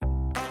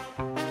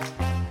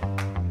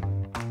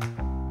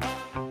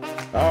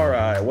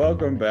right,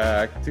 welcome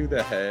back to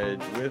The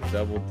Hedge with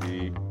Double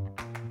D.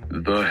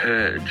 The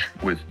Hedge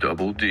with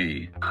Double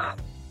D.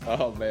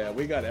 Oh, man,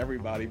 we got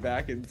everybody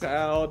back in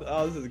town.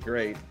 Oh, this is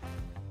great.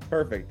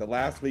 Perfect. The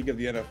last week of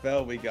the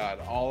NFL, we got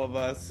all of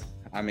us.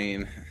 I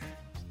mean,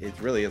 it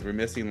really is. We're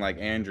missing like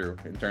Andrew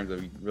in terms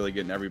of really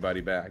getting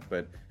everybody back,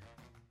 but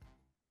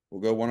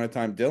we'll go one at a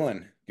time.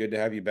 Dylan, good to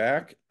have you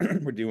back.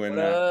 We're doing,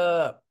 What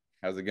up?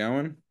 how's it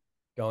going?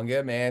 Going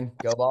good, man.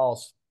 Go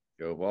Balls.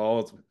 Go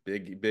Balls.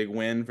 Big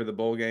win for the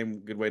bowl game.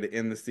 Good way to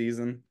end the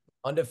season.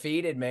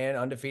 Undefeated, man.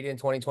 Undefeated in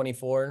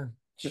 2024.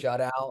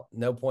 Shutout.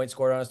 No points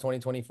scored on us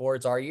 2024.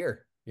 It's our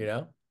year, you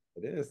know?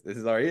 It is. This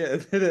is our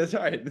year. It is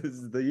right. This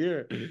is the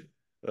year.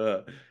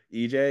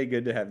 EJ,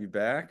 good to have you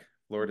back.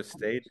 Florida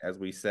State, as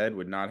we said,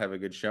 would not have a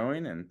good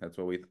showing, and that's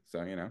what we so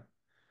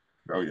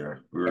Oh yeah,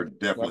 we were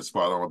definitely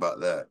spot on about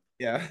that.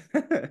 Yeah.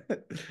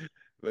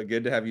 But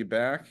good to have you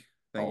back.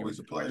 Always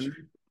a pleasure.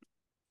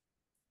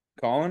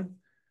 Colin,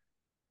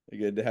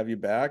 good to have you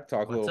back.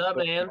 Talk a What's little up,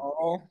 man?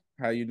 football.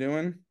 How you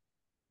doing?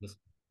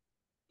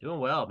 Doing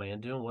well,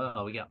 man. Doing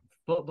well. We got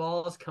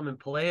footballs coming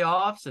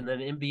playoffs, and then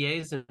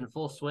NBA's in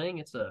full swing.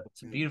 It's a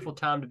beautiful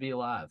time to be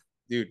alive.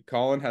 Dude,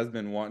 Colin has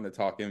been wanting to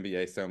talk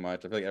NBA so much.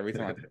 I feel like every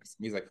time I text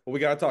him, he's like, well, we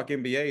got to talk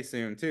NBA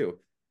soon, too.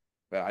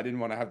 But I didn't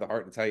want to have the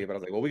heart to tell you, but I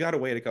was like, well, we got to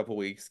wait a couple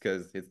weeks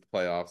because it's the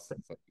playoffs.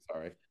 So,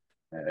 sorry.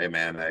 Hey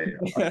man,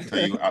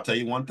 I'll tell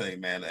you one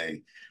thing, man.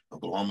 Hey,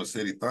 Oklahoma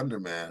City Thunder,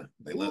 man,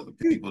 they let the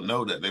people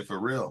know that they're for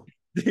real.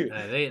 Dude,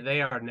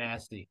 They are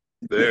nasty.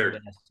 They're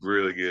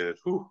really good.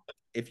 Whew.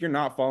 if you're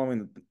not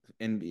following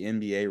the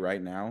NBA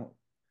right now,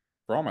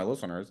 for all my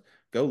listeners,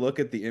 go look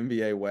at the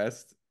NBA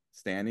West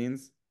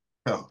standings.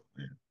 Oh,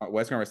 yeah.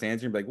 West Conference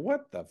standings, you're like,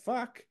 what the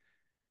fuck?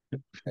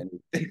 And,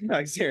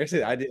 like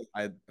seriously, I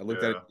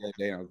looked at it the other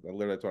day, and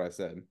literally that's what I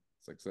said.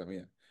 It's like, so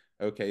yeah,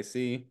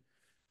 OKC,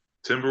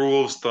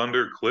 Timberwolves,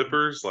 Thunder,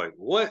 Clippers. Like,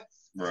 what?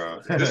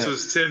 Bro. This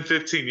was 10,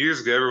 15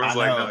 years ago. Everyone's I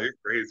like, know. no, you're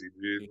crazy,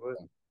 dude. What?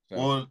 So,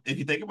 Well, if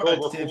you think about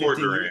Well, it, 10, before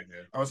 15 years, Durant,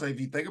 yeah. I would say if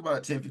you think about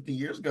it 10, 15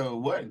 years ago, it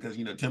wasn't because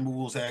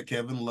Timberwolves had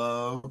Kevin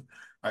Love, all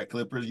right,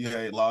 Clippers, you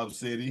had Lob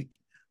City.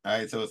 All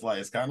right, so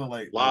it's kind of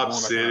like Lob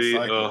going back on a City.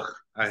 cycle. Ugh,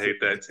 I hate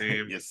that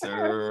team. Yes,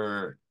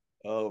 sir.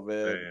 oh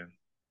man.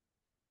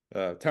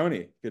 Man.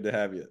 Tony, good to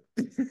have you.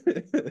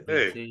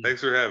 Hey,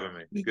 thanks for having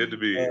me. Good to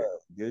be here.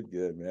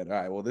 Good, man.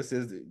 All right, well, this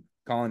is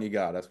Colin. You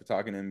got us. We're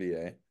talking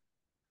NBA.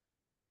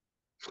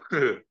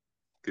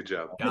 Good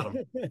job. Got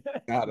him.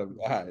 Got him.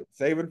 All right,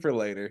 save it for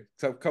later.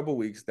 So a couple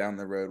weeks down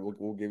the road,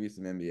 we'll give you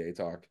some NBA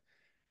talk.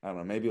 I don't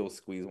know. Maybe we'll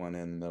squeeze one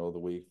in the middle of the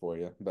week for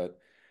you, but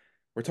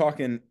we're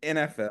talking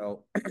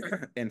NFL.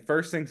 And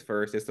first things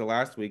first, it's the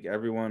last week.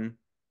 The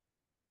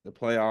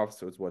playoffs,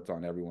 so it's what's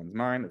on everyone's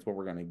mind. It's what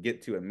we're going to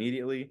get to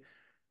immediately.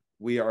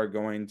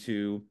 Everyone's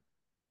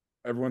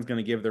going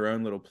to give their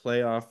own little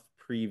playoff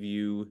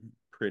preview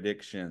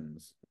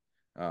predictions.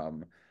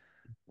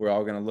 We're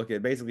all going to look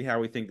at basically how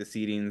we think the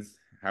seedings,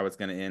 how it's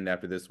going to end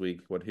after this week,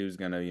 who's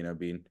going to,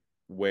 be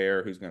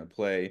where, who's going to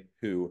play,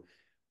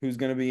 who's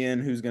going to be in,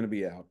 who's going to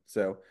be out.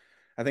 So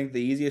I think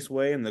the easiest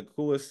way and the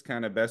coolest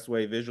kind of best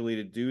way visually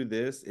to do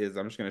this is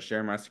I'm just going to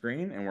share my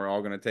screen, and we're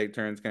all going to take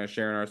turns kind of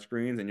sharing our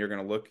screens, and you're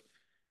going to look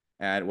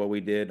at what we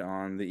did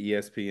on the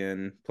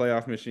ESPN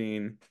Playoff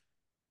Machine.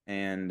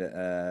 And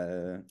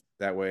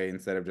that way,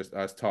 instead of just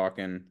us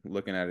talking,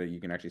 looking at it, you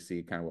can actually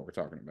see kind of what we're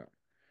talking about.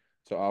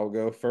 So I'll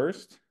go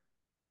first.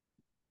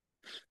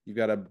 You've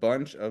got a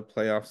bunch of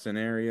playoff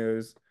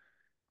scenarios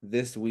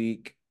this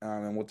week,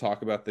 and we'll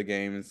talk about the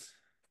games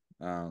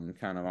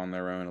kind of on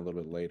their own a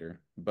little bit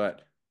later.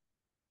 But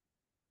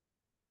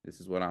this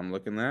is what I'm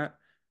looking at.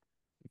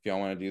 If y'all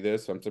want to do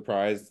this, I'm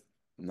surprised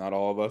not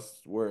all of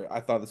us were. I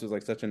thought this was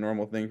like such a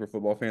normal thing for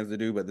football fans to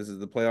do, but this is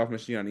the Playoff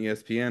Machine on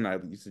ESPN. I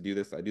used to do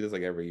this. I do this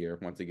like every year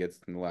once it gets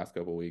in the last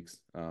couple of weeks.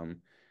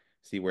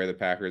 See where the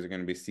Packers are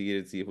going to be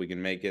seated, see if we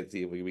can make it,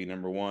 see if we can be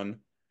number one.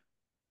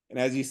 And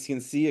as you can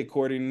see,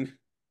 according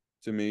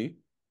to me,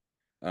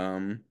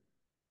 I've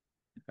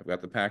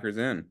got the Packers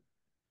in.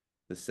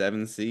 The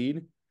 7th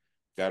seed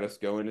got us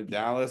going to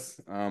Dallas.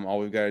 All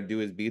we've got to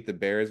do is beat the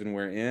Bears and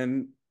we're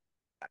in.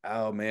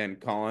 Oh man,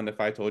 Colin, if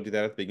I told you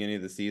that at the beginning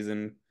of the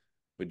season,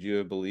 would you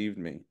have believed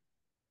me?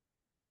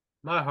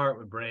 My heart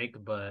would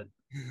break, but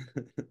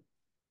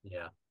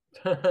yeah.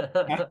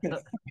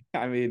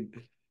 I mean,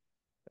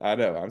 I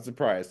know. I'm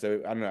surprised.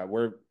 So I don't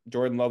know.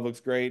 Jordan Love looks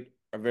great.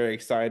 I'm very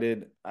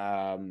excited.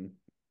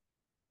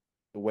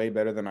 Way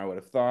better than I would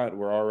have thought.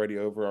 We're already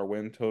over our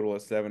win total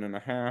of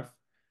 7.5.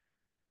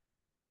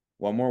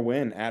 One more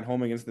win at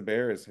home against the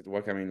Bears.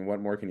 What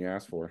more can you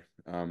ask for?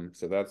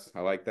 So I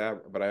like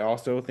that. But I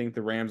also think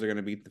the Rams are going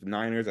to beat the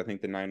Niners. I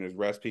think the Niners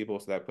rest people,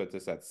 so that puts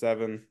us at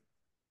 7.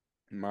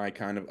 My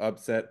kind of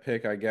upset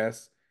pick, I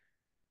guess.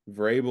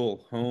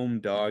 Vrabel home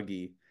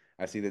doggy.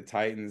 I see the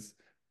Titans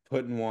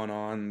putting one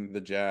on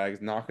the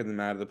Jags, knocking them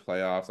out of the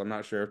playoffs. I'm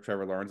not sure if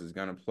Trevor Lawrence is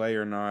going to play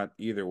or not.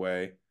 Either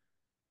way,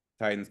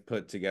 Titans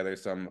put together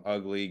some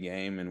ugly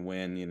game and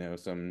win,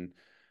 some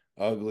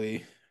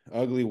ugly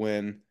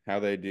win, how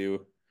they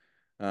do,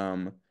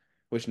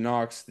 which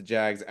knocks the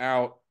Jags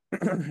out.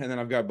 And then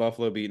I've got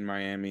Buffalo beating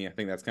Miami. I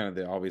think that's kind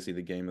of obviously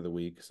the game of the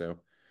week. So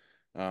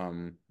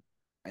um,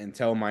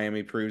 until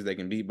Miami proves they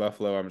can beat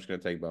Buffalo, I'm just going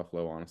to take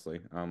Buffalo,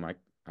 honestly. I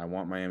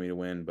want Miami to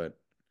win, but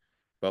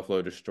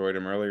Buffalo destroyed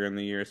them earlier in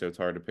the year, so it's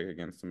hard to pick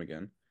against them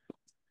again.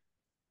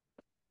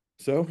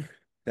 So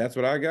that's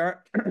what I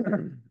got.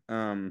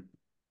 Dylan,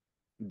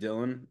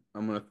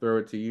 I'm going to throw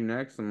it to you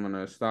next. I'm going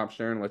to stop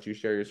sharing, let you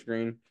share your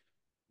screen,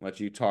 let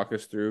you talk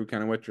us through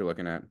kind of what you're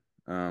looking at.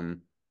 The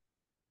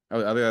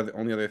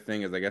only other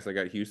thing is I guess I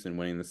got Houston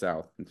winning the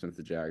South since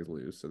the Jags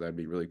lose, so that'd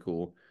be really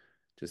cool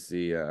to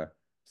see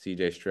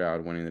CJ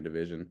Stroud winning the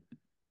division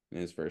in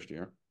his first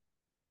year.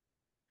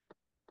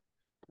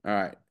 All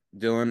right,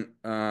 Dylan.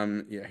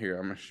 Yeah, here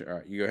I'm gonna. All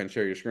right, you go ahead and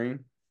share your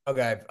screen.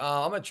 Okay,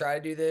 I'm gonna try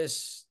to do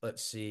this.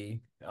 Let's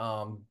see.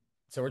 So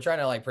we're trying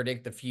to like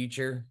predict the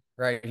future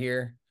right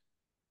here.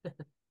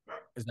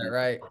 Is that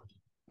right?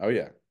 Oh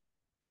yeah.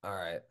 All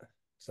right.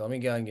 So let me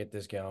go and get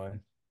this going.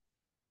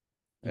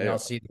 Can Hey, y'all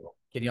see?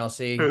 Can y'all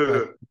see?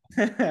 Talking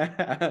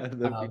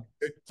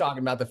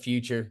about the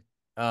future.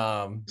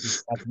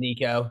 That's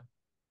Nico.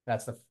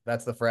 That's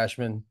the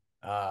freshman.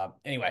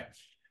 Anyway,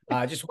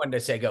 I just wanted to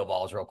say go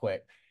Balls real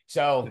quick.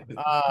 So, so for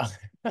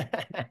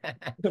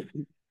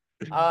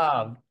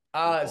the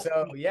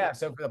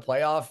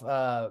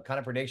playoff kind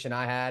of prediction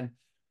I had,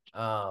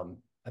 I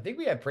think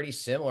we had pretty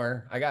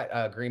similar. I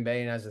got Green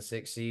Bay as the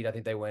 6th seed. I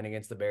think they win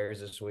against the Bears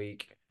this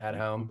week at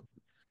home.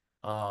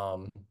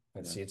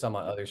 Let's see, it's on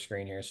my other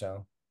screen here.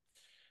 So,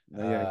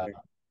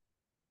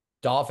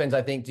 Dolphins,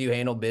 I think, do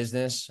handle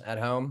business at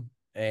home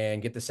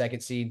and get the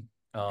 2nd seed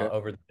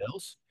over the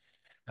Bills.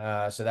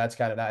 So that's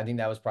kind of, I think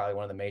that was probably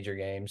one of the major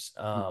games.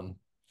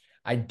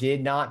 I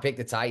did not pick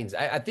the Titans.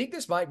 I think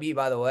this might be,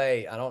 by the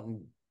way,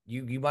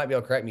 you might be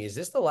able to correct me. Is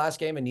this the last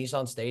game in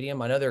Nissan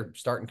Stadium? I know they're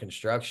starting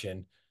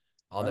construction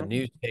on the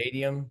new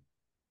stadium.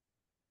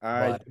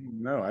 I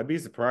don't know. I'd be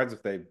surprised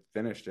if they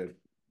finished it,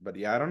 but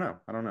yeah, I don't know.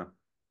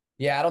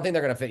 Yeah, I don't think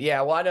they're going to fit.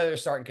 Yeah, well, I know they're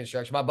starting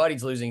construction. My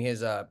buddy's losing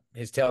his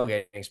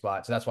tailgating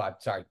spot, so that's why.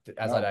 Sorry,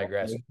 I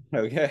digress.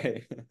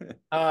 Okay.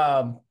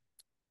 And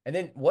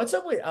then what's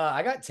up with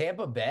I got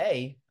Tampa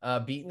Bay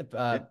beating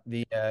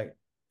the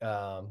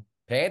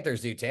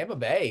Panthers, dude. Tampa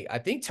Bay. I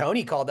think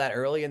Tony called that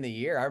early in the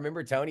year. I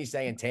remember Tony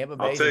saying Tampa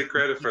Bay. I'll take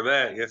credit for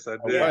that. Yes, I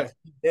did. Yeah,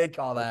 he did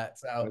call that.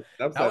 So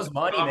that was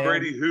money, Tom man.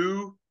 Brady,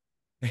 who?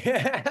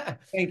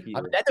 Thank you.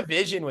 I mean, that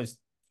division was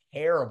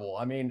terrible.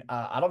 I mean,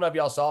 I don't know if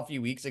y'all saw a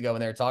few weeks ago when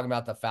they were talking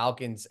about the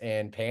Falcons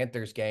and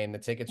Panthers game. The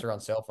tickets are on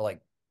sale for like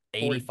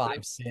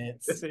 85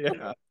 cents.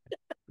 Yeah.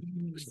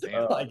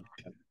 Like,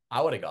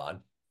 I would have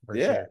gone for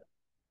yeah. sure.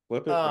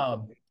 Flip it.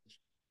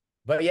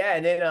 But yeah,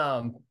 and then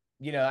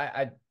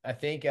I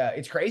think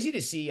it's crazy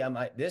to see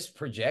this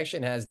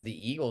projection has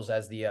the Eagles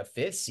as the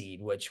 5th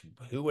seed, which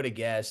who would have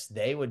guessed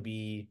they would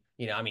be,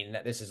 I mean,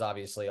 this is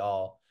obviously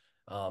all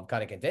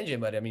kind of contingent,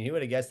 but I mean, who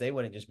would have guessed they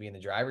wouldn't just be in the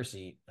driver's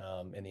seat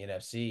in the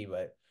NFC?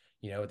 But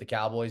with the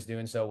Cowboys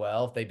doing so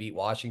well, if they beat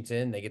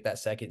Washington, they get that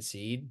 2nd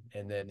seed,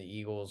 and then the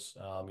Eagles,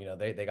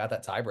 they got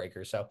that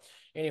tiebreaker. So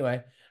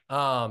anyway,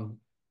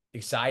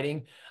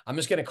 exciting. I'm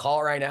just gonna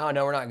call it right now. I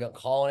know we're not gonna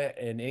call it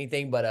in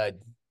anything, but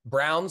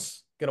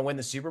Browns gonna win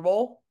the Super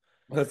Bowl.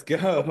 Let's go.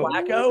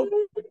 Flacco,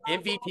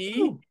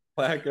 MVP.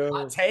 Flacco.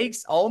 Hot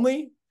takes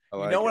only.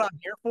 Like you know what I'm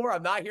here for?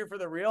 I'm not here for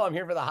the real. I'm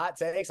here for the hot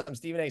takes. I'm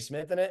Stephen A.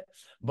 Smith in it.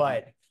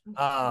 But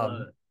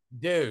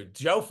dude,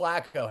 Joe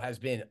Flacco has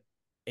been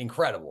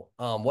incredible.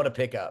 What a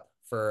pickup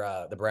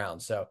for the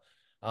Browns. So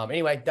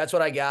anyway, that's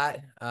what I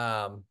got.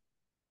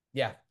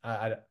 Yeah,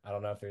 I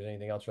don't know if there's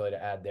anything else really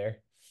to add there.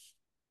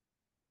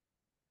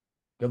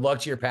 Good luck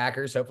to your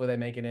Packers. Hopefully they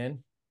make it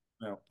in.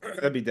 No,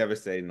 that'd be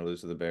devastating to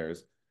lose to the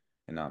Bears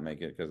and not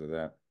make it because of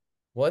that.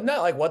 Well, isn't that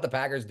like what the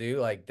Packers do?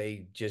 Like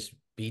they just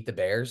beat the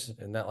Bears?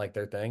 Isn't that like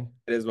their thing?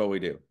 It is what we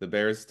do. The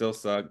Bears still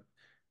suck.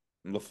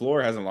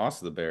 LaFleur hasn't lost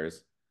to the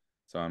Bears.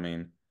 So, I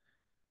mean,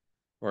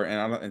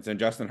 and so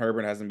Justin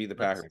Herbert hasn't beat the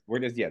Packers. We're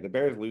just, the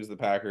Bears lose the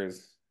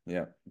Packers.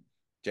 Yeah.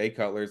 Jay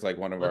Cutler's like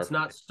one of Let's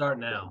not start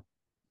now.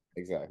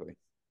 Exactly.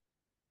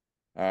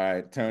 All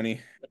right, Tony.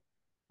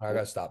 I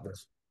got to stop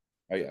this.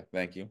 Oh, yeah.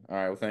 Thank you. All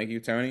right. Well, thank you,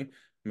 Tony. I'm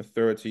going to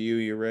throw it to you.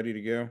 You ready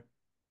to go?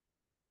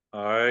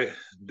 All right.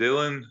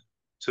 Dylan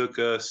took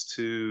us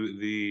to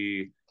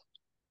the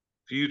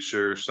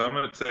future, so I'm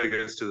going to take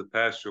us to the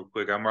past real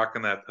quick. I'm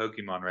rocking that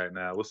Pokemon right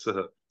now. What's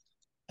up?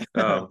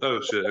 Oh,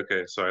 shit.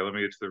 Okay. Sorry. Let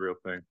me get to the real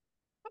thing.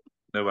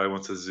 Nobody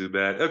wants a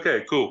Zubat.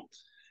 Okay, cool.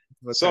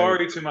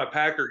 Sorry to my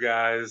Packer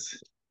guys,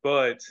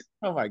 but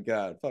oh my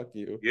God, fuck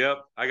you. Yep,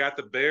 I got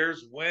the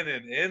Bears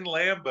winning in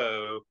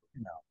Lambeau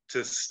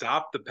to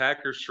stop the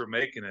Packers from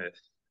making it.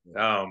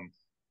 I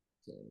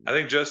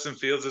think Justin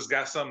Fields has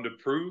got something to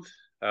prove.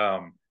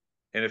 And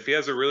if he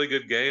has a really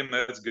good game,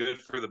 that's good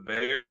for the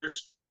Bears.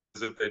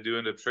 If they do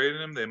end up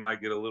trading him, they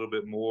might get a little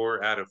bit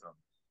more out of him,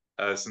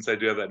 since they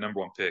do have that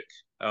number 1 pick.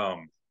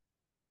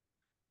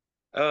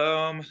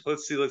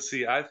 Let's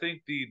see. I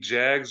think the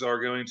Jags are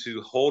going to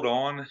hold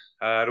on.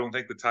 I don't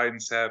think the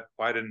Titans have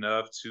quite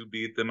enough to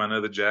beat them. I know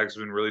the Jags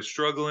have been really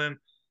struggling,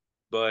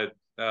 but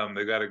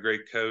They got a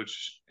great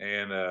coach,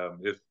 and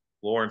if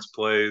Lawrence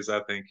plays,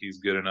 I think he's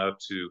good enough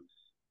to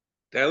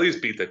at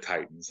least beat the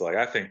Titans. Like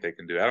I think they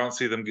can do it. I don't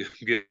see them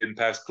getting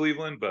past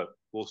Cleveland, but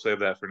we'll save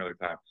that for another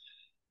time.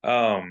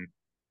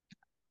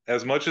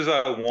 As much as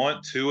I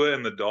want Tua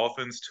and the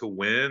Dolphins to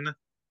win,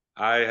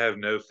 I have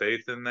no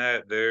faith in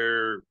that.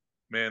 They're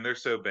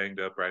so banged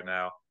up right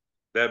now.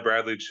 That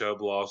Bradley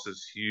Chubb loss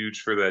is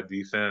huge for that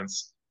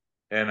defense.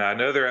 And I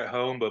know they're at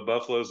home, but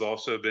Buffalo's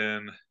also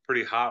been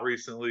pretty hot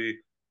recently.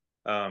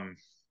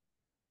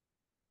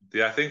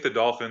 Yeah, I think the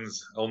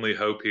Dolphins' only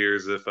hope here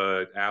is if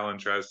Allen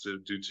tries to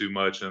do too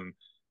much and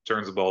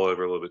turns the ball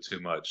over a little bit too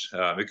much.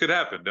 It could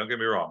happen. Don't get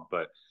me wrong,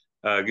 but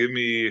give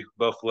me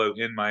Buffalo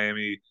in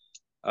Miami.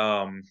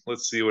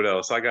 Let's see what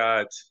else I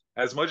got.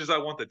 As much as I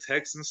want the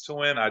Texans to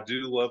win, I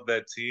do love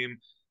that team.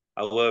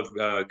 I love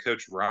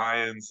Coach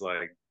Ryan's.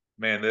 Like,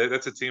 man,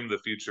 that's a team of the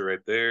future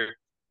right there.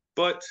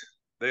 But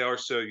they are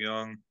so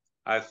young.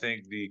 I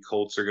think the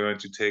Colts are going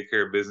to take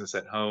care of business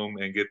at home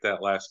and get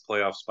that last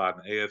playoff spot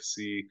in the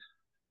AFC.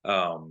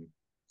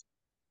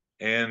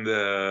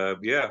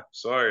 Yeah,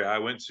 sorry, I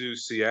went to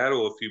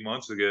Seattle a few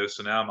months ago,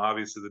 so now I'm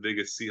obviously the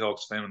biggest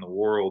Seahawks fan in the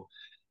world.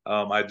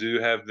 I do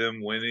have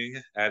them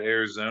winning at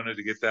Arizona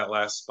to get that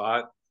last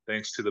spot,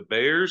 thanks to the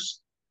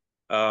Bears.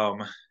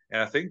 And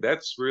I think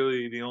that's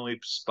really the only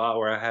spot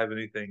where I have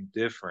anything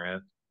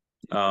different.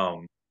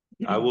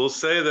 I will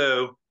say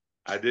though,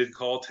 I did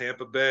call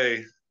Tampa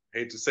Bay.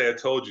 Hate to say I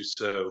told you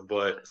so,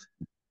 but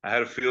I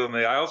had a feeling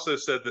I also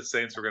said the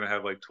Saints were going to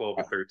have like 12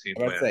 or 13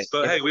 wins.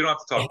 But hey, we don't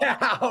have to talk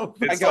about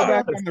it. I go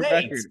back on the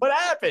record. What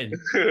happened?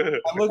 I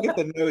look at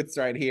the notes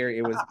right here.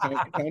 It was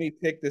Tony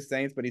picked the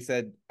Saints, but he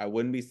said I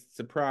wouldn't be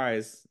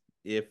surprised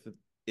if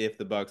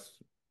the Bucks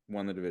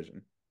won the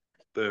division.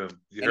 Boom.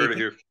 You heard it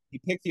here. He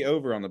picked the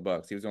over on the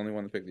Bucks. He was the only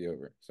one to pick the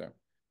over. So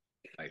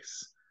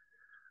nice.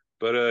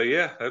 But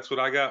yeah, that's what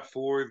I got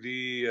for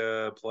the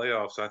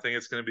playoffs. I think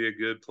it's going to be a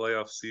good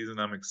playoff season.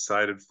 I'm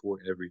excited for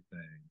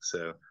everything.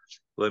 So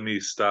let me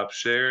stop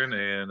sharing,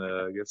 and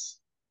I guess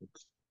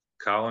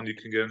Colin, you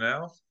can go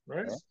now,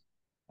 right?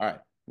 All right.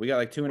 We got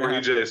like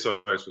 2.5. EJ, sorry.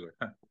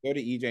 Go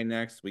to EJ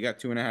next. We got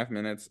 2.5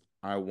 minutes.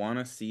 I want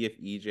to see if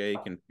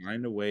EJ can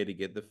find a way to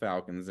get the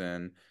Falcons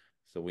in.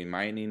 So we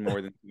might need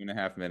more than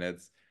 2.5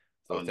 minutes.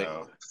 So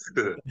no.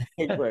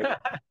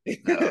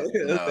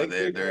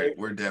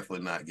 We're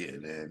definitely not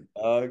getting in.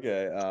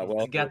 Okay.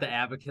 Well, got the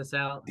abacus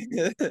out.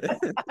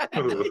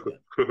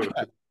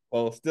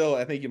 Well, still,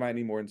 I think you might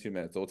need more than 2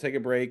 minutes. So we'll take a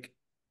break.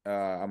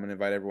 I'm gonna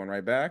invite everyone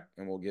right back,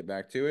 and we'll get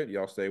back to it.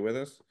 Y'all stay with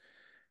us.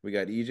 We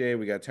got EJ,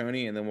 we got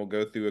Tony, and then we'll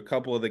go through a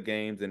couple of the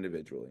games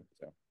individually.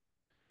 So,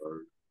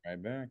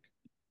 right back.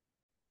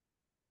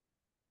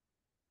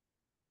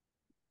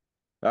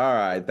 All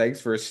right. Thanks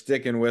for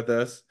sticking with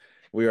us.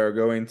 We are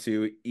going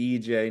to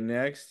EJ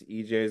next.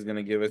 EJ is going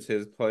to give us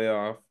his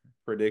playoff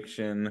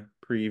prediction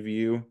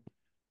preview.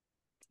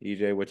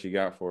 EJ, what you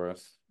got for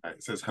us?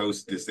 It says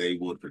host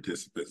disabled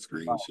participant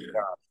screen share.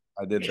 God.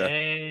 I did that.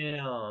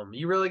 Damn,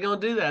 you really gonna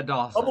do that,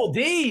 Dawson? Double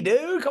D,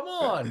 dude. Come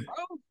on,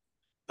 bro.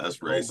 That's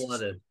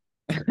racist.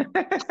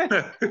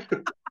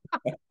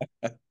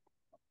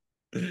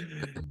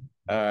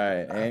 All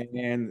right,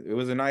 and it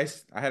was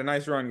I had a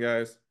nice run,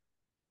 guys.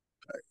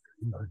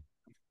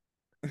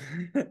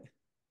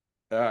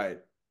 All right,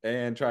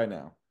 and try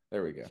now.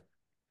 There we go.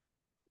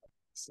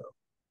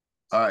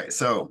 All right,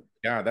 so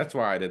yeah, that's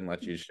why I didn't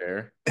let you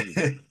share.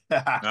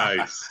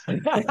 Nice. All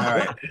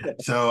right,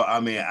 so I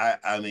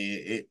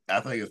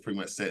think it's pretty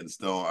much set in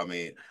stone. I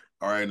mean,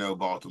 I already know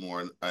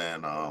Baltimore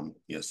and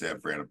San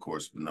Fran, of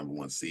course, the number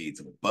 1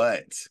 seeds,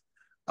 but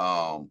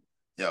so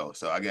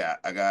I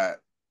got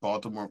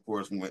Baltimore, of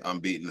course, I'm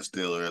beating the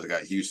Steelers. I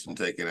got Houston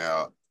taking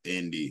out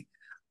Indy.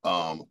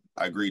 I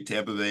agree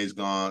Tampa Bay's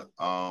gonna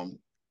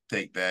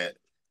take that,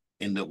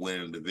 end up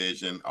winning the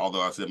division.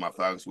 Although I said my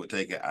Falcons would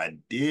take it, I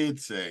did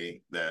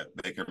say that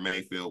Baker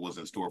Mayfield was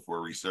in store for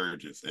a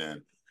resurgence,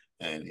 and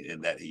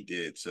that he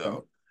did.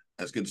 So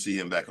that's good to see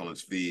him back on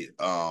his feet.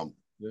 I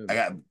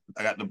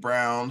got the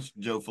Browns,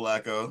 Joe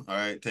Flacco, all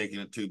right, taking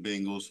it to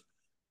Bengals,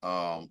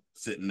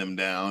 sitting them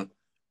down.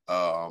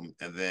 And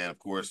then of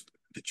course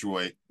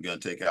Detroit gonna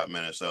take out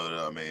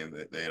Minnesota. I mean,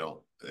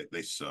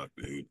 they suck,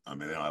 dude. I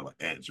mean, they don't have an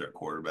answer at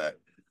quarterback.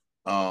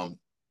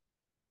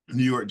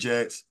 New York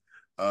Jets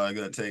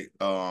gonna take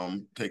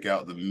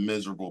out the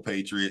miserable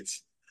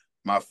Patriots.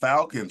 My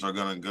Falcons are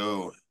gonna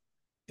go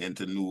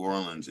into New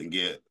Orleans and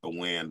get a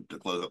win to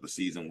close up the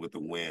season with a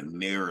win,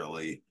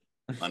 narrowly,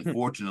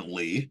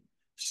 unfortunately,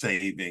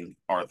 saving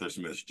Arthur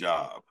Smith's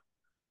job.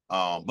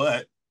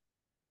 But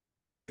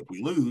if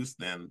we lose,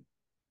 then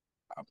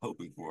I'm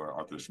hoping for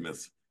Arthur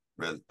Smith's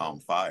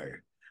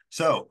fire.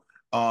 So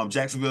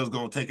Jacksonville's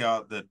gonna take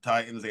out the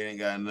Titans. They ain't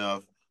got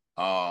enough.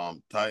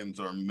 Titans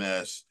are a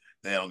mess.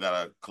 They don't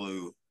got a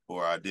clue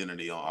or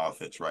identity on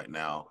offense right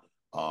now.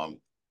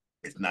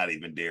 It's not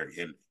even Derrick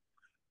Henry.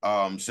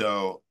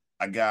 So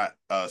I got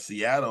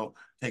Seattle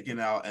taking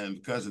out, and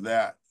because of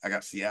that, I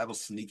got Seattle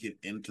sneaking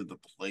into the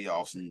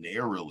playoffs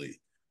narrowly.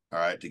 All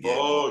right, to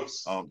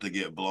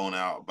get blown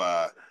out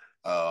by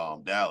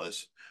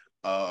Dallas.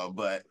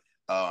 But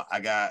I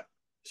got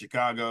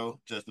Chicago,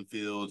 Justin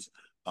Fields.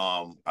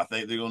 I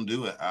think they're gonna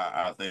do it.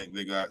 I think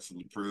they got some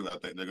to prove. I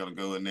think they're gonna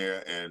go in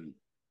there and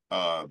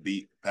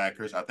beat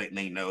Packers. I think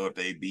they know if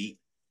they beat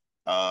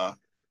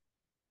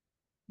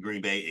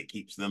Green Bay, it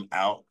keeps them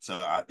out. So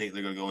I think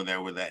they're gonna go in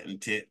there with that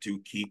intent to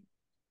keep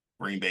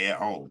Green Bay at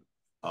home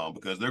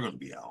because they're gonna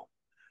be at home.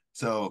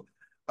 So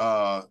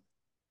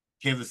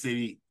Kansas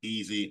City,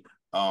 easy.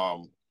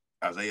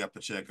 Isaiah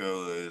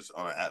Pacheco is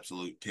on an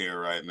absolute tear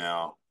right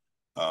now.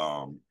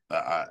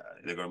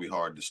 They're going to be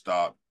hard to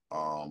stop,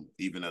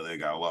 even though they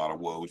got a lot of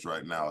woes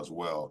right now as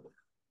well.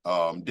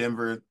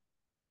 Denver,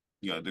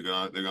 they're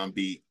gonna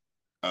beat,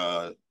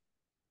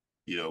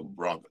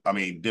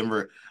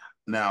 Denver.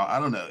 Now I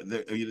don't know.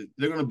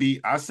 They're going to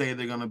beat. I say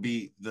they're going to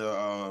beat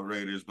the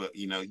Raiders, but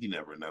you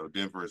never know.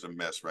 Denver is a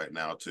mess right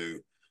now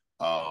too.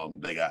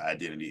 They got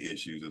identity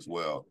issues as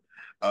well.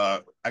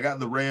 I got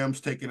the Rams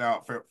taking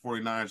out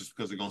 49ers just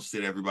because they're going to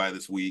sit everybody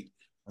this week.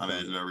 I mean,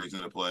 there's no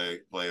reason to play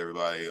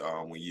everybody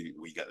when you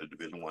got the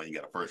Division One, you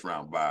got a first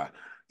round bye.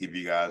 Give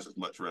you guys as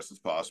much rest as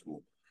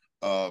possible.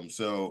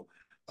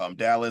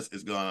 Dallas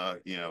is gonna,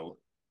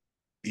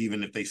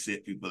 even if they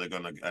sit people, they're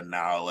gonna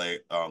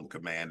annihilate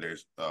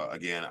Commanders.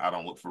 Again, I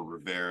don't look for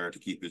Rivera to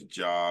keep his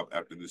job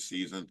after this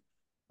season.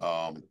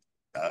 I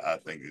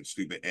think it's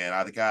stupid, and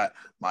I got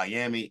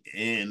Miami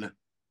in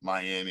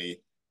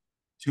Miami.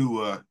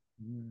 Tua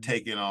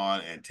taking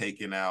on and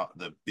taking out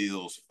the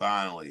Bills,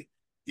 finally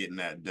getting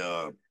that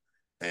dub.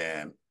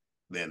 And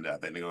then I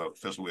think they're going to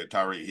especially with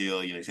Tyreek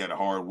Hill. He's had a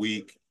hard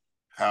week.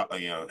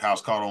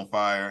 House caught on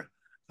fire.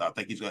 So I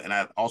think he's going to, and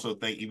I also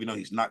think even though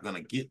he's not going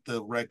to get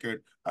the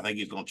record, I think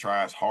he's going to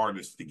try his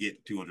hardest to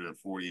get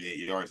 248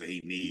 yards that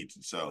he needs.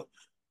 And so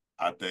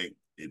I think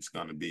it's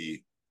going to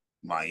be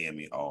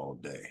Miami all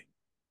day.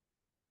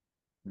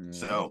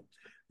 So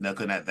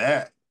looking at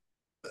that,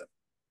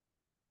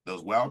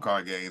 those wild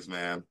card games,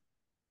 man.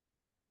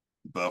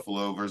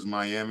 Buffalo versus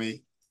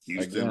Miami,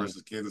 Houston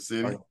versus Kansas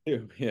City.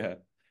 Yeah.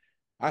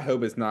 I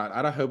hope it's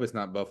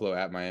not Buffalo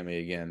at Miami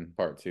again,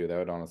 part 2. That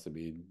would honestly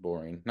be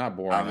boring. Not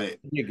boring. I mean,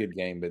 it'd be a good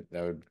game, but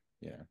that would,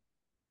 yeah.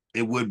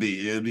 It would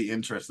be. It'd be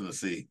interesting to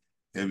see.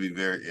 It'd be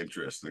very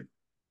interesting.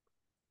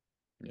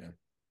 Yeah.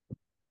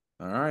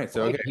 All right.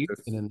 So okay.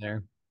 Houston in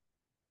there.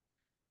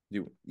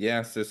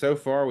 So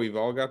far we've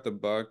all got the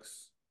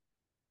Bucks.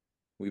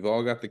 We've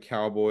all got the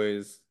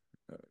Cowboys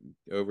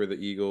over the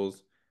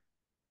Eagles.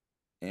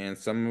 And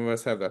some of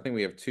us I think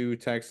we have 2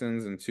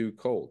 Texans and 2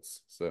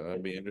 Colts. So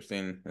it'd be interesting.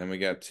 And then we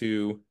got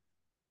 2.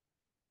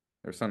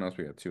 There's something else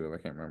we got 2 of. I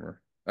can't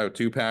remember.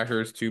 2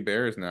 Packers, 2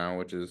 Bears now,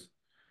 which is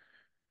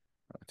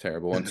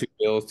terrible. And 2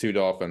 Bills, 2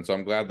 Dolphins. So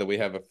I'm glad that we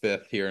have a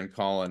 5th here in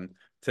Colin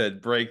to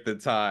break the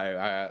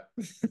tie,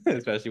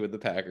 especially with the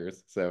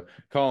Packers. So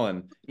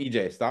Colin,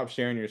 EJ, stop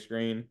sharing your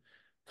screen.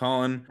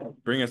 Colin,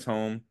 bring us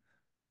home.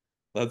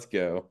 Let's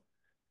go.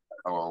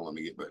 How long? Let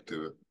me get back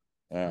to it.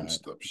 All right.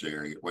 Stop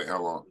sharing it. Wait,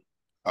 how long?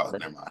 Oh,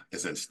 never mind. It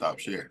said stop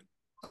sharing.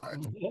 All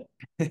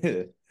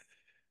right.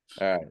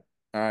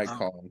 All right,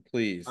 Colin,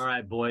 please. All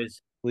right,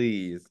 boys.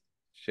 Please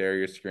share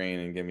your screen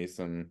and give me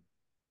some.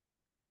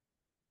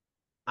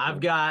 I've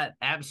got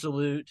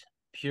absolute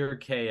pure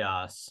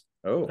chaos.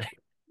 Oh.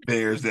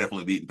 Bears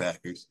definitely beating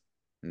Packers.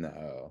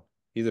 No.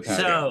 He's a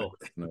Packer. So,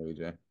 no,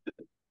 EJ.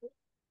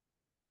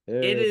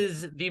 It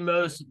is the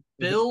most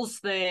Bills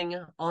thing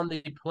on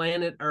the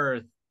planet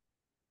Earth.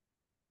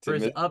 For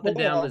as up and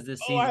down as this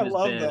season has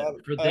been,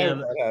 for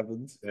them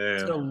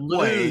to lose.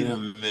 Wait a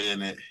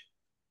minute.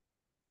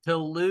 To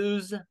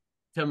lose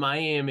to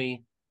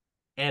Miami,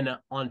 and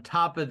on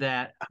top of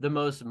that, the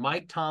most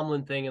Mike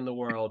Tomlin thing in the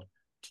world,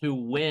 to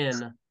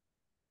win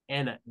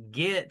and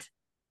get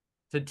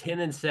to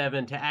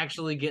 10-7, to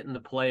actually get in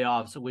the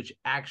playoffs, which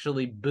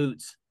actually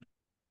boots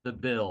the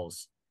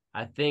Bills.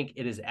 I think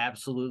it is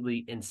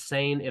absolutely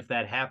insane if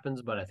that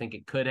happens, but I think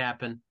it could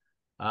happen.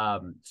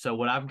 So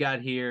what I've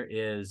got here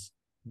is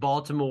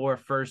Baltimore,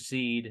 1st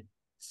seed,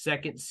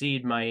 2nd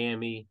seed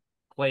Miami,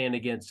 playing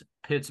against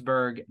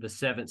Pittsburgh, the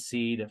 7th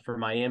seed. For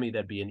Miami,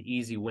 that'd be an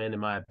easy win, in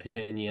my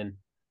opinion.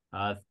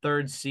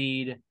 3rd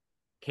seed,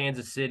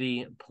 Kansas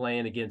City,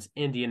 playing against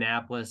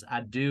Indianapolis.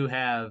 I do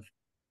have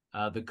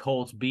the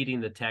Colts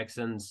beating the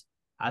Texans.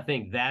 I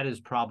think that is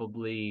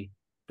probably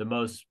the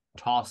most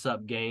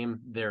toss-up game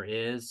there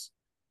is,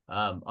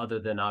 other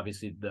than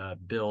obviously the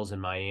Bills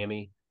and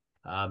Miami.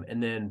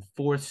 And then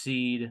 4th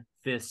seed,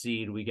 5th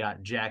seed, we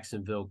got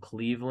Jacksonville,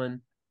 Cleveland.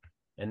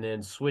 And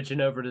then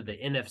switching over to the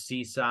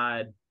NFC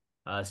side,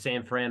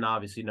 San Fran,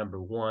 obviously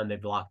number 1.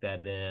 They've locked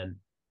that in.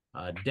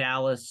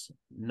 Dallas,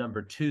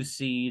 number 2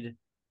 seed,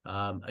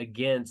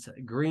 against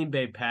Green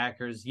Bay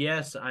Packers.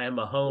 Yes, I am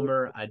a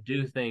homer. I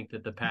do think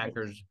that the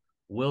Packers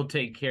will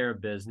take care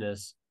of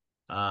business,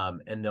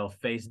 and they'll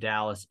face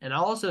Dallas. And I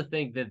also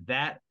think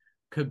that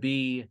could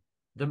be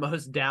the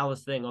most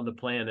Dallas thing on the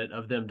planet,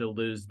 of them to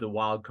lose the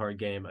wild card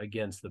game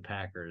against the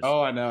Packers.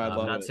 Oh, I know. I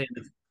love it.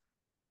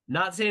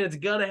 Not saying it's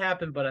gonna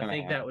happen, but I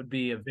think that would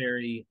be a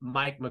very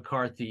Mike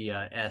McCarthy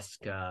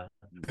esque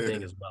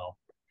thing as well.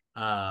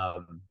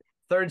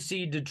 third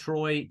seed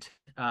Detroit,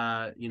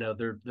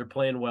 they're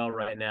playing well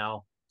right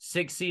now.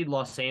 6th seed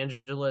Los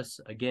Angeles,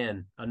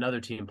 again,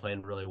 another team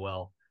playing really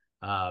well.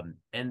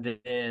 And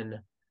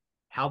then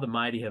how the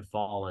mighty have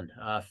fallen.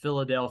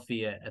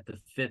 Philadelphia at the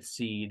 5th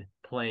seed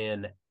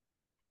playing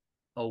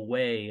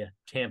away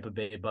Tampa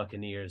Bay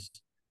Buccaneers.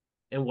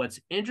 And what's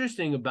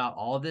interesting about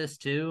all this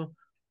too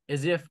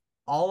is if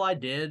all I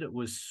did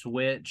was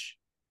switch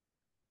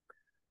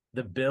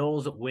the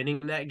Bills winning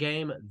that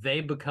game, they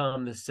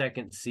become the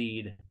 2nd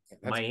seed.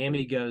 That's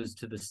Miami crazy. goes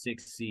to the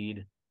 6th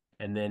seed,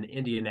 and then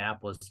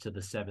Indianapolis to the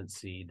 7th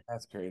seed.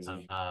 That's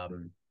crazy.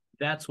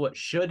 That's what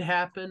should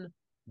happen,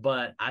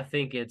 but I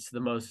think it's the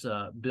most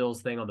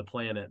Bills thing on the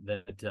planet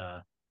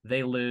that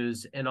they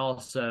lose. And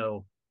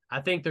also,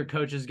 I think their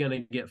coach is going to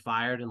get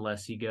fired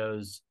unless he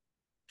goes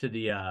to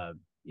the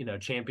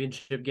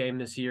championship game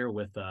this year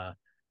with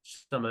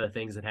some of the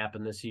things that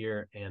happened this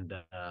year. And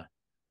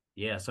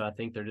so I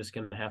think they're just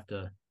going to have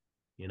to,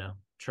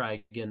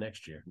 try again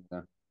next year.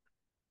 Yeah.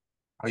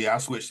 Oh yeah, I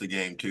switched the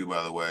game too,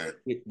 by the way.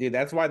 Dude,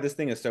 that's why this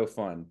thing is so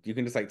fun. You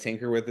can just like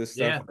tinker with this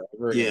stuff.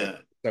 Forever. Yeah.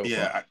 So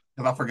Yeah.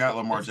 Because I forgot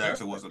Lamar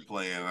Jackson wasn't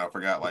playing, and I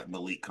forgot like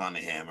Malik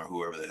Cunningham or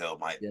whoever the hell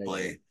might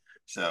play. Yeah.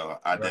 So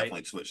I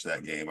definitely switched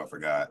that game. I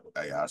forgot.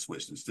 I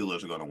switched. The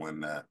Steelers are going to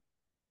win that.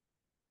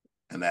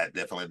 And that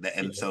definitely,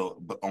 and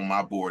so, but on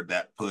my board,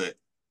 that put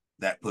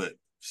the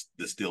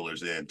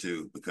Steelers in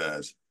too,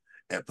 because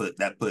that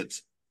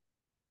puts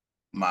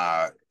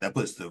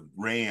the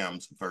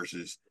Rams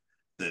versus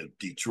the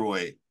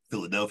Detroit,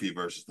 Philadelphia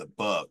versus the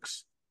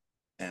Bucks,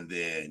 and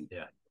then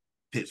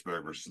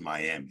Pittsburgh versus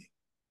Miami.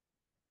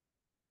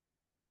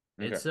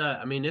 Okay. It's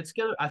it's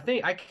gonna.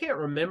 I can't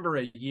remember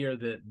a year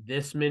that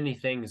this many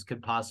things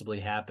could possibly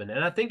happen,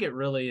 and I think it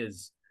really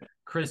is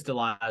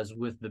crystallized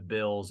with the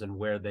Bills and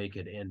where they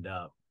could end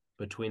up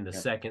between the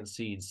 2nd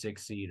seed, 6th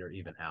seed, or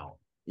even out.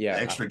 Yeah,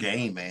 the extra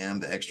game, man.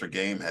 The extra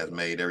game has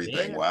made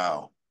everything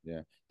wow.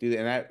 Yeah, dude,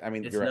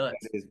 and you're right.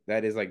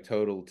 That is like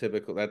total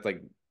typical. That's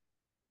like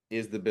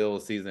is the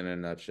Bills season in a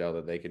nutshell,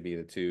 that they could be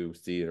the 2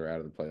 seed or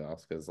out of the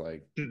playoffs, because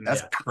like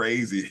that's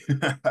crazy.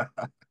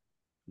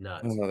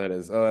 Nuts. Oh, that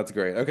is. Oh, that's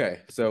great. Okay,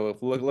 so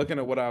if looking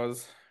at what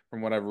I've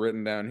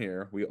written down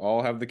here, we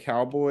all have the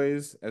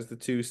Cowboys as the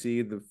 2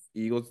 seed, the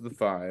Eagles the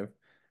 5.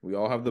 We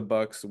all have the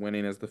Bucks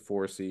winning as the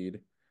 4 seed.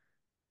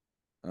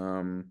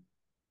 And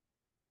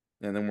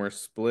then we're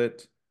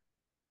split,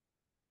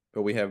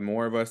 but we have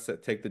more of us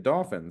that take the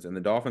Dolphins, and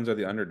the Dolphins are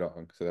the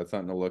underdog, so that's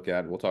something to look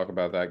at. We'll talk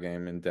about that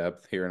game in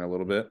depth here in a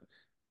little bit.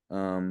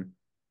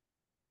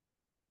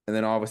 And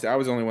then obviously I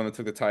was the only one that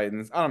took the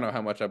Titans. I don't know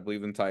how much I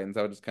believe in Titans.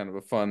 That was just kind of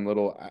a fun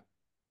little.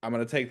 I'm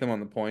going to take them on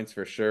the points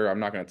for sure. I'm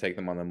not going to take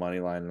them on the money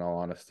line, in all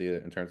honesty,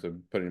 in terms of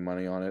putting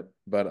money on it.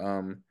 But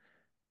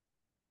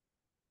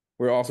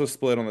we're also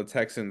split on the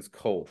Texans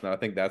Colts. Now I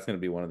think that's going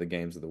to be one of the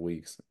games of the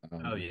weeks.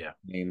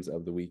 Games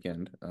of the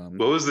weekend.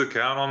 What was the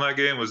count on that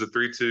game? Was it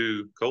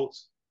 3-2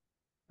 Colts?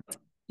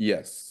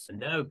 Yes.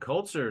 No,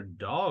 Colts are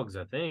dogs,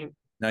 I think.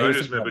 No, I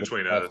just meant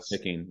between us.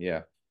 Picking,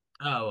 yeah.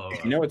 Oh,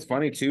 you know what's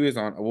funny too is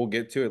we'll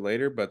get to it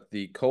later, but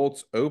the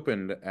Colts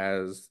opened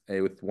as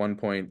with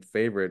 1-point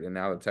favorite, and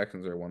now the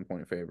Texans are a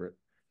 1-point favorite.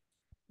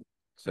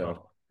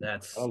 So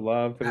that's a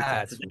love for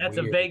the that's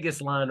a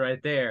Vegas line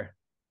right there.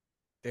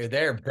 Dude,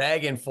 they're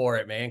begging for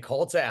it, man.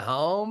 Colts at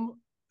home.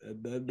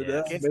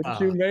 That's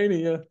true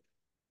mania.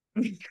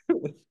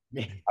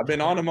 I've been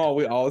on them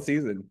all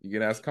season. You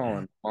can ask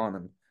Colin on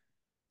them.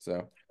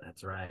 So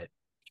that's right.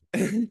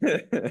 All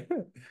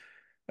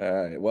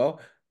right. Well,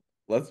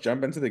 let's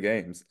jump into the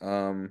games.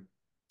 I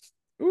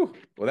don't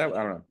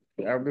know.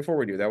 Before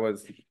we do, that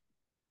was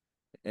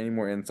any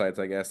more insights,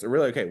 I guess. Or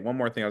really, okay, one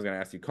more thing I was going to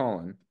ask you,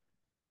 Colin.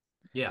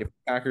 Yeah. If the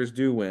Packers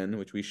do win,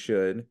 which we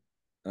should,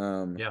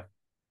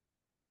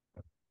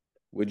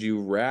 would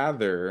you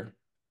rather,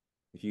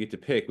 if you get to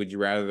pick, would you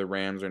rather the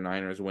Rams or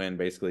Niners win,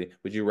 basically?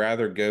 Would you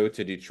rather go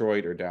to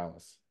Detroit or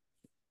Dallas?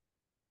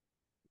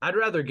 I'd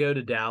rather go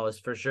to Dallas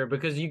for sure,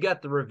 because you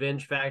got the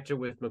revenge factor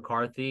with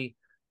McCarthy.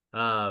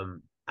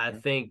 I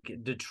think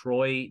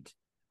Detroit,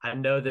 I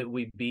know that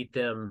we beat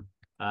them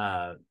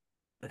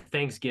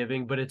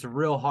Thanksgiving, but it's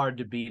real hard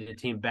to beat a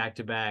team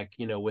back-to-back,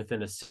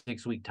 within a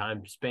 6-week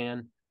time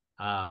span.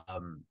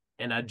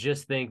 And I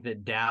just think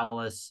that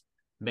Dallas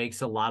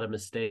makes a lot of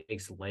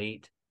mistakes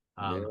late.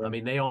 I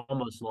mean, they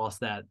almost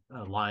lost that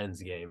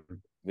Lions game.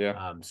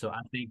 Yeah. So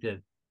I think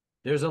that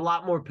there's a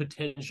lot more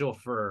potential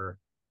for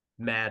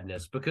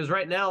madness, because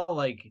right now,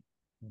 like,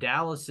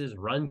 Dallas's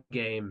run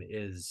game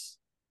is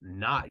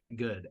not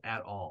good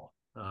at all.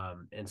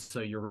 And so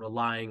you're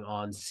relying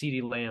on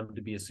CeeDee Lamb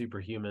to be a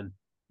superhuman.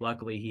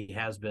 Luckily, he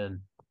has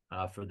been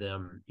for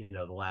them,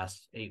 the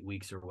last 8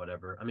 weeks or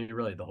whatever. I mean,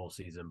 really the whole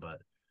season,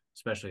 but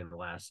especially in the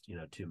last,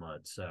 2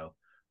 months. So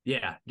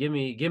yeah, give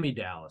me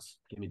Dallas.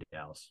 Give me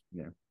Dallas.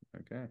 Yeah.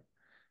 Okay.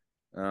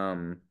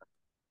 Dylan,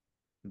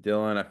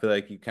 I feel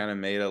like you kind of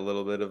made a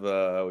little bit of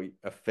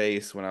a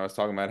face when I was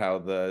talking about how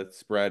the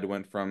spread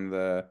went from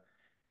the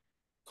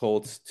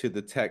Colts to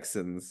the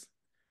Texans.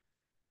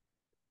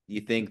 Do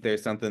you think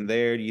there's something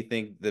there? Do you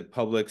think the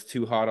public's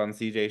too hot on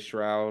CJ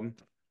Stroud?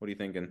 What are you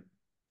thinking?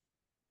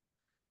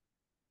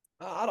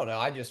 I don't know.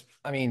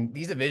 I mean,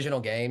 these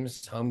divisional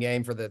games, home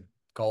game for the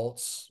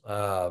Colts,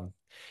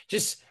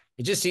 just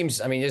it just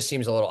seems. I mean, it just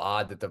seems a little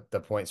odd that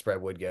the point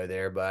spread would go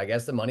there. But I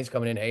guess the money's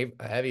coming in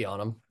heavy on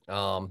them,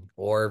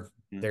 or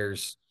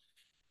there's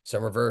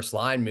some reverse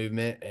line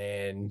movement,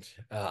 and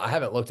I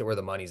haven't looked at where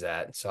the money's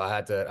at, so I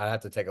had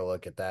to take a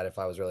look at that if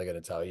I was really going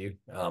to tell you.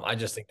 I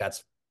just think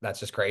that's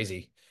just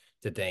crazy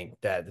to think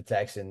that the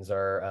Texans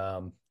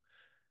are,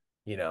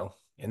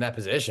 in that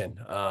position.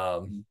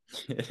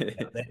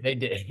 They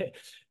did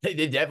they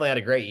did definitely had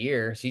a great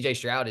year. CJ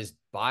Stroud is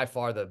by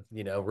far the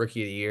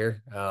rookie of the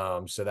year.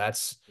 So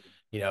that's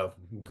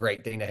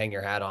great thing to hang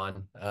your hat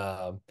on.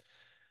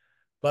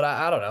 But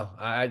I don't know.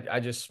 I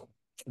just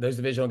those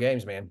divisional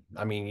games, man.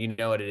 I mean, you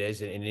know what it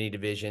is in any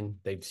division.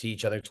 They see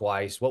each other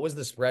twice. What was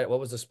the spread? What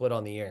was the split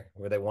on the year?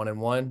 Were they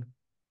 1-1?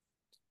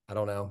 I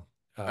don't know.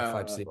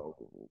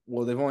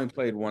 Well, they've only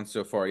played once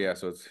so far. Yeah,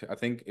 so I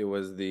think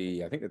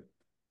the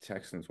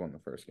Texans won the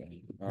first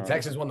game. The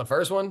Texans won the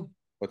first one.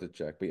 What to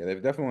check? But yeah,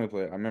 they've definitely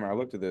played. I remember I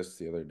looked at this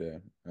the other day.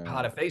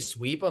 God, if they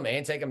sweep them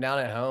and take them down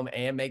at home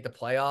and make the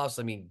playoffs,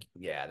 I mean,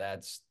 yeah,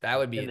 that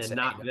would be and insane.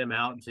 then knock them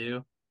out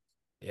too.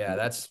 Yeah,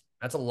 that's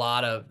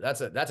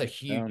a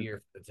huge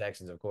year for the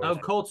Texans, of course. Oh,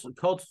 Colts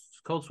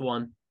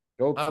won.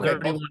 Colts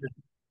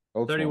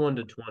 31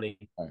 to 20.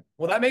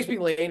 Well, that makes me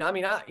lean. I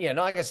mean,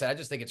 like I said, I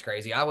just think it's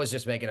crazy. I was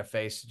just making a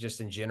face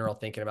just in general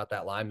thinking about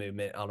that line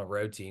movement on a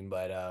road team,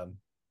 but of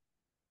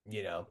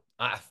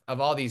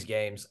all these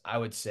games, I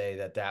would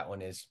say that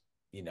one is,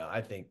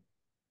 I think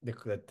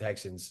the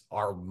Texans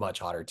are a much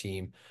hotter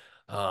team,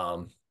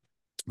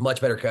 much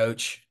better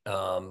coach,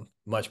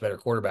 much better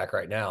quarterback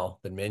right now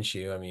than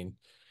Minshew. I mean,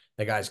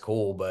 the guy's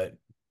cool, but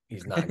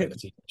he's not good at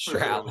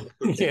Stroud.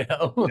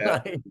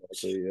 Yeah.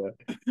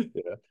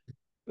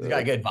 He's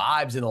got good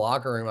vibes in the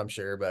locker room, I'm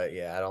sure, but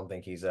yeah, I don't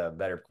think he's a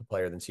better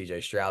player than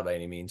CJ Stroud by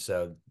any means.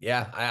 So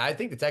yeah, I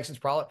think the Texans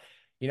probably.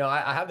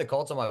 I have the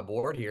Colts on my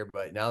board here,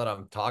 but now that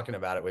I'm talking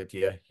about it with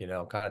you,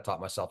 kind of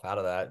talked myself out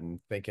of that and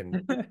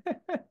thinking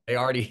they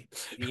already.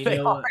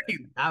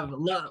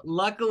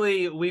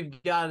 Luckily,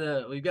 we've got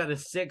a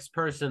sixth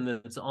person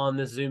that's on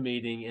this Zoom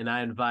meeting, and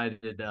I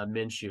invited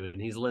Minshew,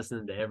 and he's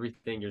listening to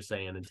everything you're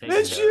saying and taking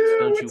notes.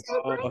 Don't you?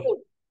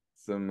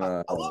 Some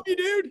I love you,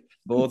 dude.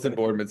 Bulletin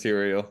board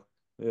material.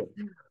 Yeah.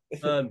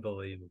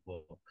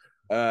 Unbelievable.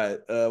 All right,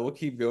 we'll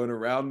keep going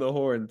around the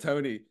horn,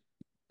 Tony.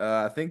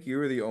 I think you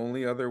were the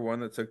only other one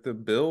that took the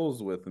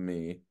Bills with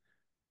me.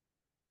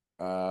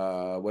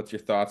 What's your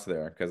thoughts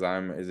there? Because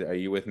are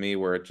you with me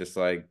where it's just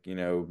like,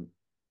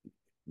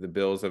 the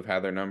Bills have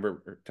had their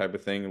number type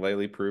of thing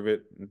lately, prove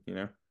it,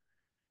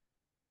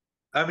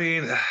 I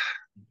mean,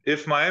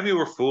 if Miami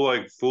were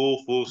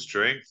full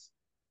strength,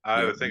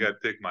 I would think I'd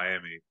pick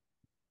Miami.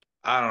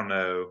 I don't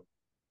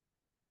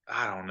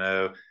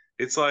know.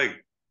 It's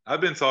like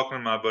I've been talking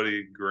to my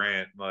buddy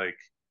Grant, like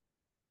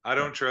I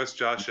don't trust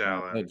Josh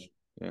Allen.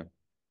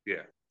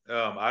 Yeah.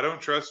 I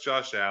don't trust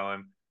Josh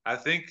Allen. I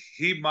think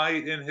he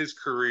might in his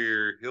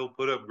career, he'll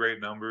put up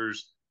great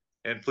numbers.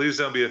 And please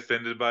don't be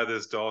offended by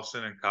this,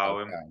 Dawson and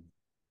Colin. Okay.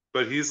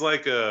 But he's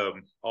like a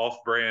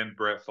off-brand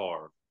Brett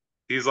Favre.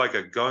 He's like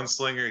a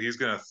gunslinger. He's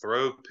going to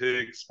throw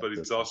picks, but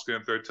he's also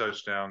going to throw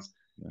touchdowns.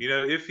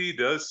 Yeah. If he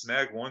does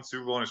snag one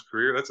Super Bowl in his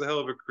career, that's a hell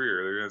of a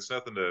career. There's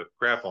nothing to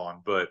crap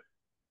on. But,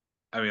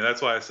 I mean,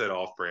 that's why I said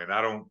off-brand.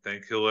 I don't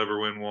think he'll ever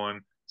win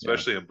one.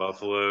 Especially in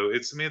Buffalo.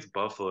 It's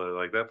Buffalo.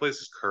 Like, that place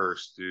is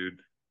cursed, dude.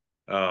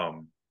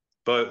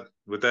 But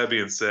with that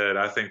being said,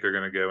 I think they're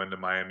going to go into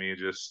Miami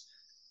just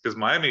because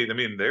Miami, I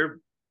mean, they're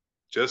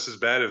just as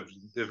bad,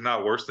 if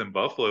not worse than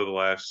Buffalo the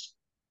last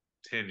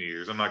 10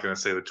 years. I'm not going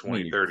to say the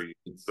 20, 30.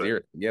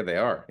 But, yeah, they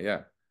are.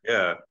 Yeah.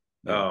 Yeah.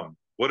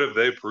 What have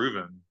they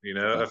proven?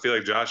 I feel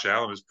like Josh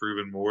Allen has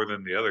proven more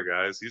than the other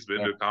guys. He's been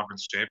to a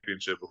conference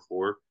championship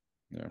before.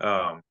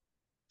 Yeah.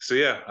 So,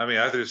 yeah, I mean,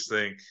 I just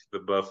think the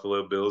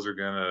Buffalo Bills are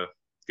going to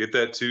get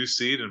that 2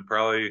 seed and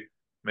probably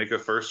make a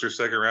first or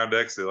second round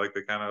exit like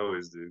they kind of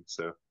always do.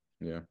 So,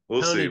 yeah,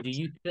 we'll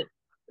see.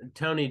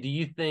 Tony, do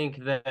you think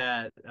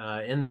that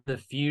in the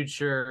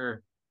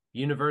future,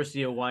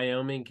 University of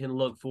Wyoming can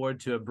look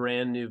forward to a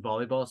brand new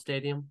volleyball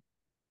stadium?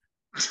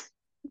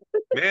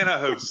 Man, I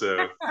hope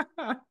so.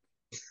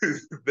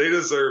 They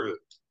deserve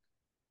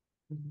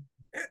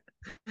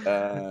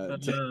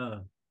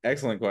it.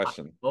 Excellent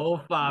question.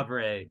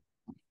 Favre.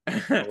 I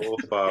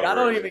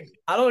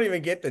don't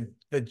even get the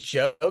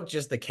joke.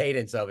 Just the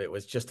cadence of it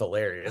was just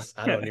hilarious.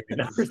 I don't even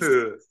know.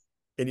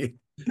 Can you?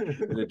 Is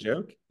it a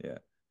joke? Yeah.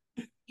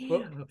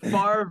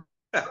 Favre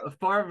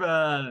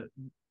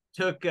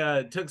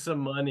took some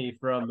money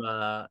from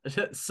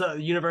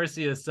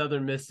University of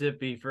Southern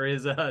Mississippi for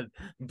his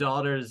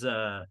daughter's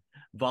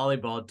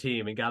volleyball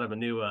team and got him a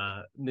new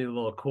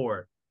little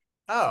court.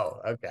 Oh,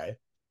 okay.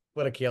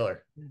 What a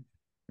killer.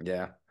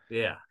 Yeah.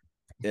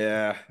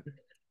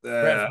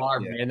 Brett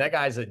Favre, man, that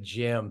guy's a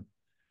gem.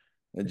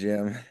 A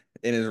gem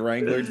in his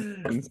Wrangler.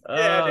 Yeah, dude,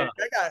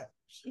 that guy.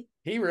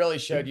 He really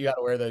showed you how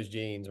to wear those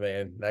jeans,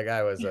 man. That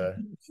guy was a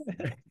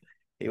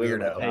He was my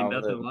weirdo. Ain't nothing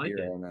childhood like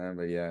hero, it. man.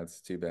 But yeah,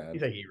 it's too bad.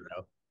 He's a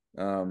hero.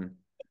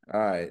 All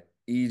right,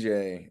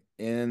 EJ,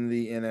 in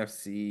the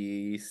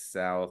NFC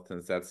South,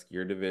 since that's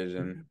your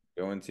division,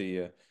 going to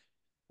you.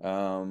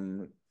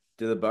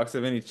 Do the Bucks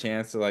have any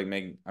chance to like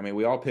make? I mean,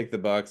 we all picked the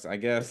Bucks, I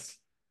guess.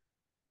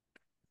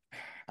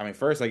 I mean,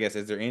 first, I guess,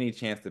 is there any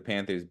chance the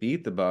Panthers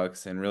beat the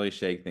Bucks and really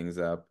shake things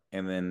up?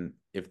 And then,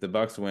 if the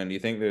Bucks win, do you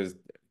think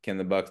can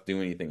the Bucks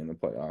do anything in the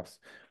playoffs,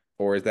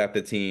 or is that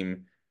the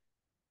team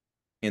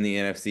in the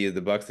NFC? Is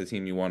the Bucks the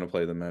team you want to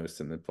play the most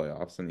in the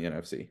playoffs in the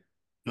NFC?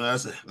 No,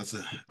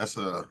 that's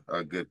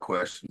a good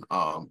question.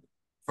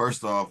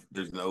 First off,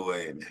 there's no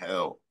way in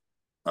hell.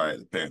 All right,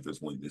 the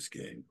Panthers win this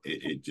game.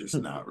 It just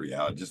not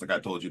reality. Just like I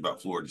told you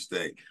about Florida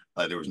State,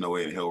 there was no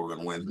way in hell we're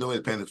going to win. There's no way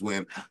the Panthers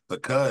win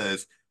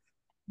because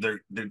they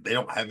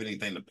don't have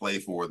anything to play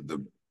for.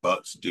 The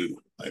Bucks do.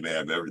 Like they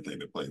have everything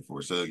to play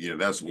for. So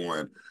that's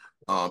one.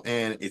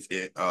 And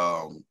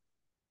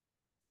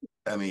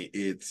I mean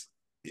it's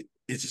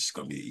just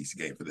going to be an easy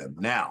game for them.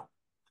 Now,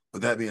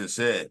 with that being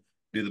said,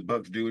 do the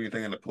Bucks do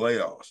anything in the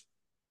playoffs?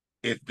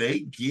 If they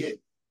get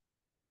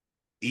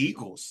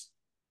Eagles,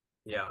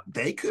 Yeah.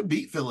 they could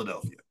beat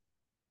Philadelphia,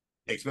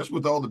 especially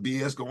with all the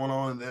BS going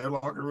on in their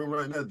locker room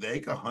right now. They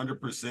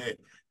 100%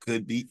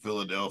 could beat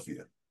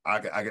Philadelphia. I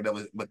could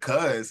never,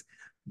 because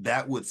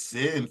that would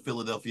send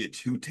Philadelphia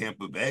to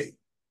Tampa Bay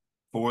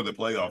for the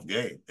playoff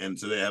game, and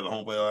so they have a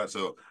home playoff.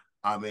 So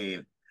I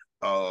mean,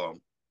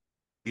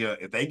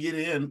 if they get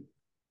in,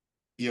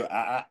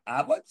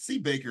 I'd like to see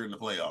Baker in the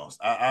playoffs.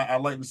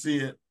 I'd like to see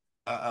it.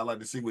 I'd like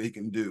to see what he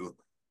can do.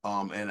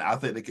 And I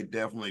think they could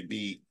definitely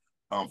beat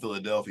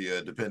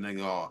Philadelphia, depending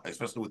on,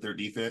 especially with their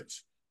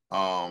defense.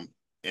 And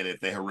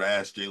if they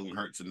harass Jalen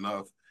Hurts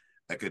enough,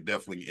 that could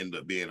definitely end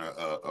up being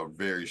a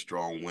very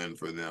strong win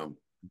for them.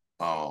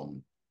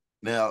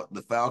 Now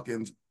the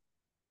Falcons,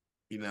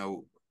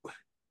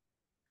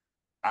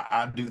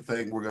 I do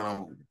think we're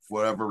gonna, for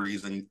whatever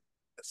reason,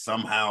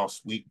 somehow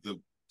sweep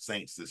the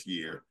Saints this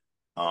year.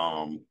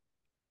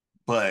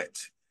 But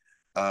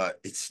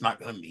it's not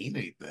going to mean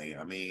anything.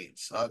 I mean, it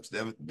sucks.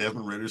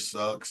 Devin Ritter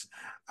sucks.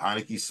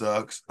 Heineke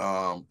sucks.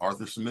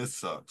 Arthur Smith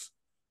sucks.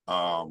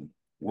 We're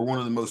one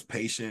of the most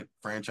patient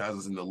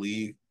franchises in the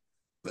league,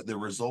 but the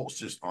results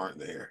just aren't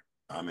there.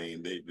 I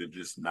mean, they're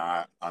just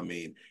not. I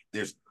mean,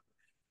 there's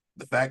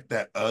the fact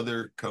that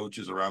other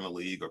coaches around the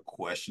league are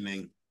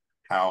questioning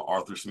how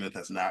Arthur Smith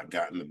has not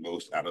gotten the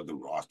most out of the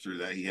roster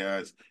that he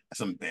has.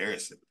 That's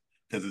embarrassing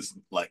because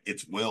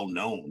it's well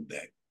known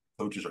that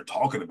coaches are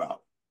talking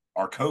about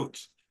our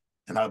coach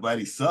and how bad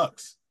he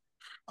sucks.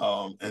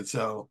 And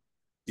so,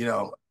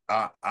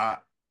 I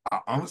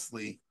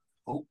honestly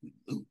hope we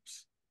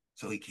lose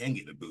so he can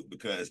get the boot,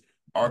 because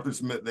Arthur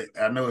Smith,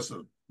 I know it's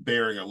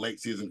bearing a late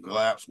season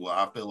collapse. Well,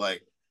 I feel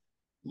like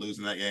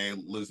losing that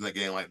game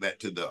like that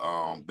to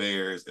the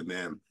Bears, and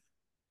then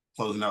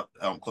closing out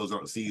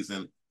the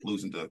season,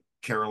 losing to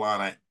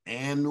Carolina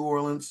and New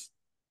Orleans,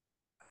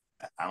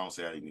 I don't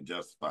see how you can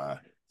justify.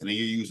 And then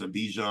you're using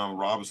Bijan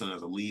Robinson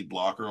as a lead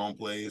blocker on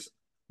plays.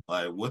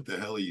 Like, what the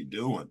hell are you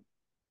doing?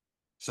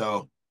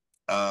 So,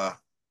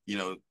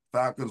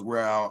 Falcons were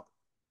out.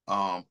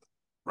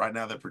 Right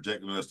now they're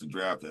projecting us to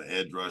draft an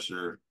edge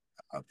rusher.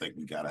 I think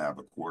we got to have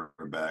a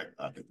quarterback.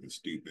 I think it's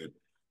stupid.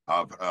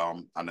 I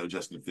know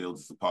Justin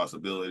Fields is a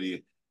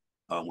possibility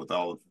with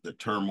all of the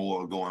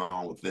turmoil going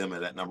on with them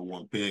at that number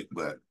one pick,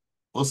 but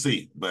we'll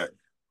see. But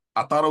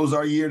I thought it was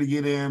our year to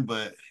get in,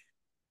 but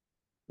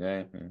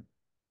Yeah.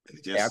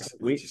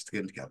 we just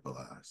couldn't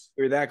capitalize.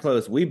 We were that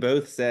close. We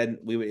both said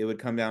it would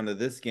come down to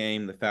this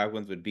game. The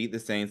Falcons would beat the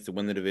Saints to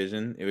win the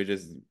division. It was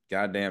just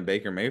goddamn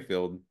Baker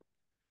Mayfield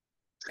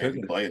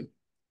And playing.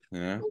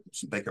 Yeah.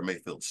 Some Baker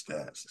Mayfield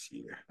stats this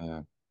year.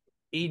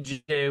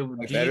 EJ, do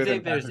Like you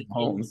think there's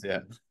Holmes? Yeah.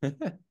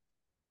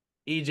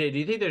 EJ, do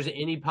you think there's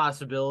any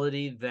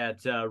possibility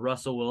that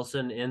Russell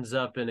Wilson ends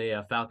up in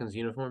a Falcons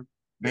uniform?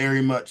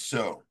 Very much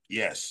so.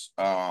 Yes.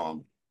 We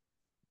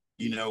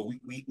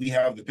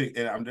have the pick,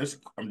 and I'm just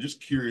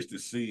curious to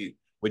see.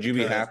 Would you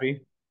be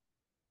happy?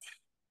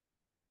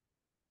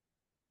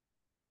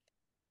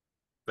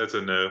 That's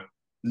a no.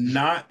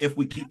 Not if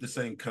we keep the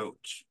same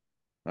coach.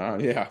 Oh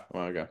yeah.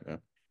 Well, I got yeah.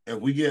 If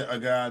we get a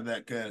guy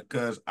that can,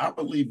 because I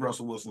believe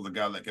Russell Wilson's a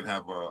guy that can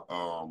have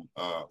a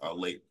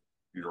late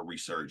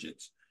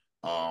resurgence.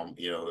 And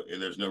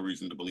there's no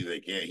reason to believe they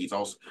can't. He's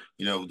also,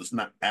 let's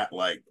not act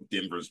like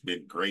Denver's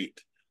been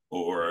great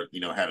or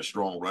had a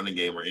strong running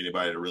game or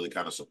anybody to really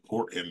kind of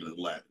support him in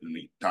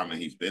the time that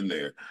he's been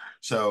there.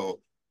 So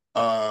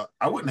I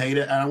wouldn't hate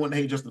it, and I wouldn't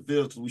hate Justin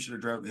Fields, because we should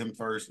have drafted him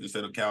first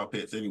instead of Kyle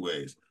Pitts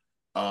anyways.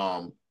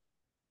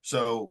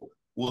 So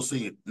we'll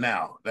see.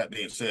 Now, that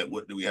being said,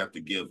 what do we have to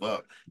give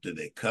up? Did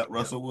they cut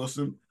Russell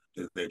Wilson?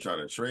 Did they try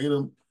to trade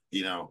him?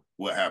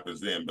 What happens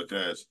then?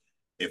 Because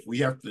if we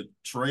have to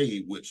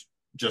trade, which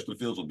Justin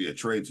Fields will be a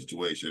trade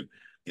situation,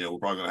 we're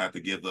probably going to have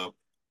to give up,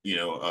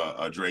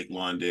 a Drake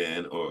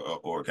London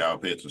or Kyle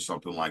Pitts or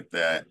something like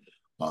that,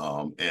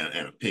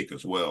 and a pick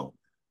as well.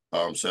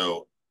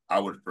 So I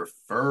would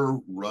prefer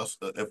Russ.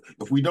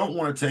 If we don't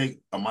want to take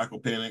a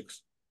Michael Penix,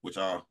 which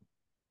I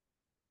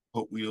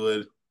hope we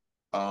would,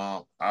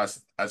 I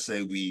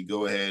say we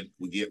go ahead,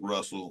 we get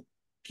Russell,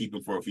 keep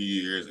him for a few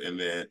years, and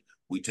then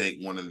we take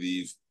one of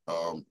these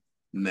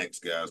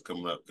next guys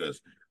coming up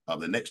because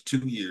the next 2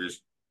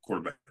 years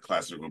quarterback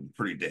classes are going to be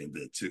pretty dang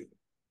good too.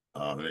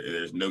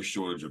 There's no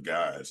shortage of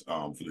guys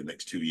for the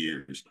next 2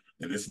 years,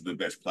 and this is the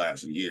best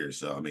class in years.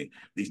 So I mean,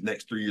 these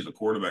next 3 years of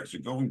quarterbacks are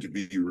going to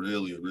be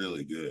really,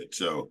 really good.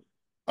 So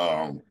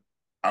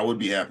I would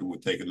be happy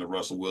with taking the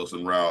Russell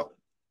Wilson route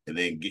and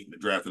then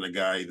drafting a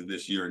guy either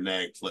this year or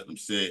next, letting him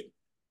sit,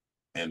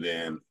 and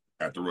then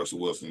after Russell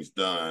Wilson's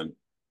done,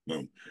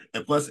 boom.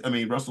 And plus, I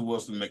mean, Russell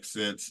Wilson makes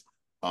sense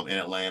in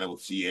Atlanta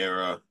with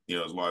Sierra,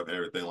 his wife and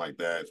everything like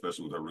that,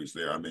 especially with her roots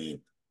there. I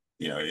mean,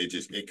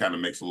 it kind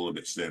of makes a little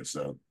bit sense.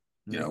 So,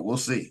 we'll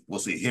see. We'll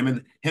see.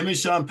 Him and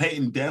Sean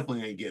Payton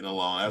definitely ain't getting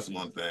along. That's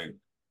one thing.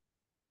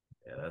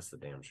 Yeah, that's the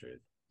damn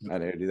truth. I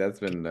know, dude. That's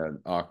been an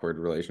awkward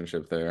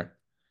relationship there.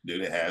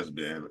 Dude, it has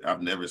been.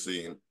 I've never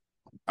seen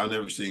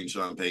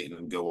Sean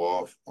Payton go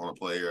off on a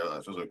player,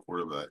 especially a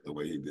quarterback, the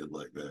way he did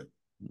like that.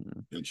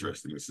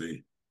 Interesting to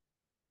see.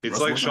 It's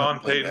Russell like Wilson Sean had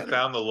to play Payton better.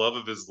 found the love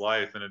of his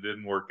life and it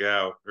didn't work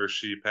out, or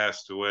she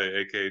passed away,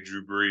 aka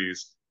Drew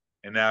Brees,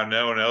 and now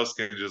no one else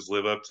can just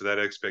live up to that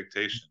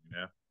expectation.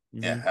 Yeah,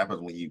 it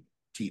happens when you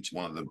teach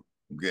one of the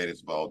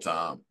greatest of all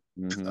time.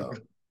 Mm-hmm.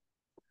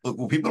 Look,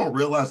 what people don't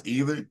realize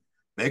either,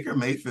 Baker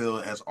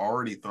Mayfield has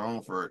already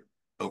thrown for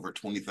over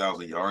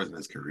 20,000 yards in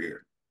his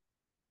career.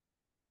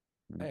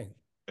 Hey.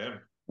 Yeah.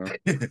 Like,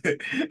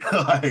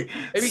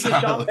 maybe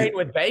get Sean Payton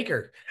with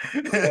Baker.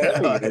 Give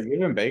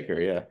him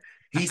Baker, yeah.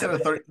 He's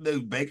had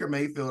Baker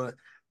Mayfield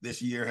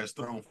this year has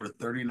thrown for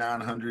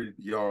 3,900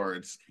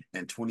 yards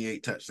and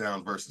 28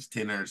 touchdowns versus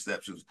 10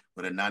 interceptions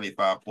with a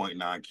 95.9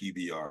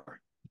 QBR.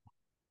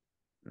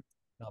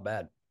 Not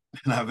bad.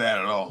 Not bad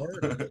at all.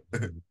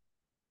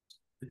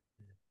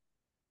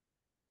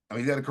 I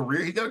mean, he got a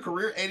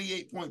career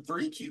 88.3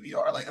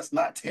 QBR. Like, that's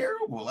not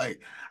terrible.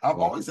 Like, I've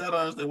always had to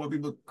understand when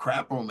people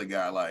crap on the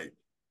guy. Like,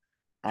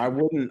 I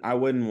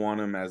wouldn't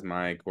want him as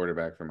my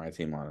quarterback for my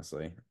team,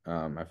 honestly.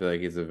 I feel like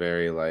he's a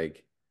very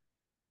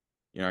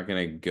you're not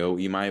gonna go.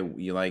 You might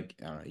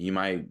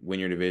win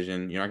your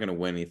division. You're not gonna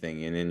win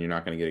anything, and then you're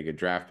not gonna get a good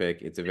draft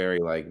pick. It's a very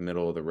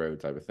middle of the road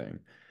type of thing.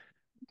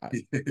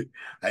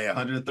 Hey,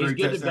 130 He's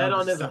good to bet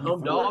on as a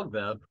home 74. dog,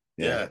 though.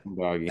 Yeah,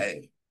 doggy.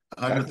 Hey,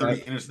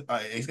 130.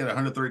 He's got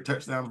 130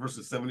 touchdowns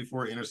versus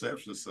 74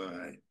 interceptions. So,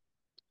 hey.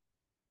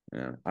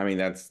 Yeah, I mean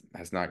that's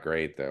not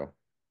great though.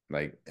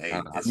 Like, hey,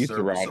 I'm used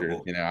to Rodgers.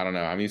 serviceable. I don't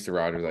know. I'm used to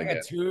Rodgers. I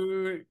guess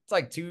It's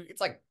like two.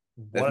 It's like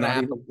that's one and a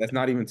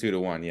not half. even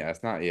 2-1. Yeah,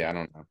 it's not. Yeah, I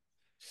don't know.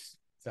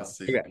 So,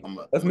 okay.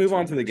 Let's move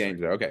on to the games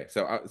though. Okay,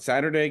 so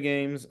Saturday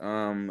games.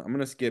 I'm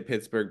gonna skip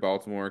Pittsburgh,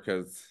 Baltimore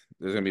because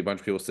there's gonna be a bunch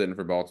of people sitting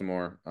for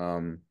Baltimore.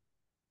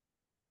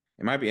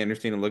 It might be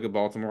interesting to look at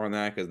Baltimore on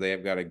that because they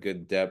have got a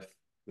good depth.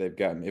 They've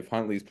got if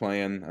Huntley's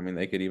playing, I mean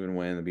they could even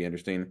win. It'd be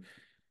interesting.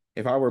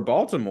 If I were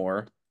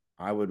Baltimore,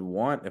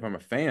 if I'm a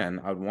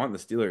fan, I would want the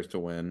Steelers to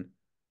win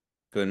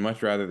because I'd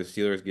much rather the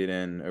Steelers get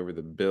in over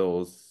the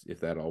Bills if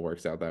that all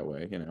works out that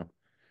way,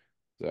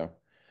 So,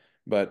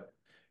 but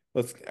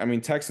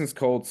Texans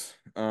Colts.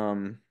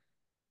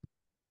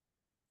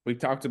 We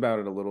talked about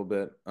it a little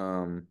bit.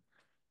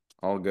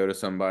 I'll go to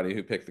somebody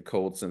who picked the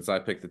Colts since I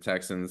picked the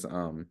Texans.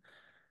 Man,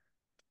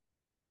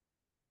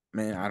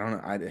 I don't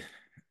know.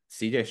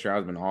 CJ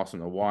Stroud's been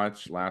awesome to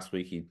watch. Last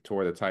week he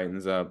tore the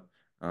Titans up.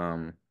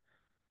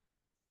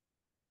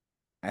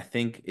 I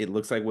think it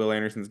looks like Will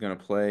Anderson's going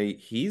to play.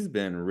 He's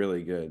been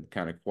really good,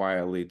 kind of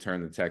quietly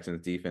turned the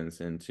Texans defense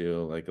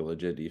into a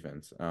legit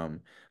defense. I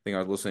think I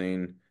was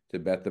listening to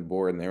Bet the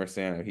Board and they were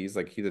saying he's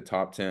a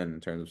top 10 in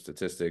terms of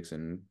statistics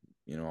and,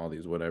 all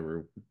these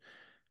whatever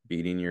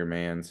beating your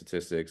man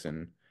statistics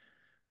and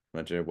a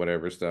bunch of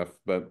whatever stuff.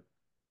 But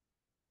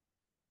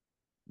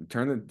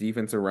turn the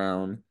defense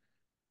around.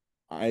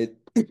 I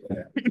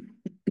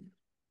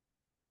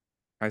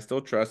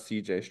still trust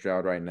CJ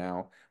Stroud right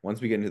now.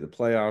 Once we get into the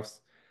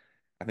playoffs,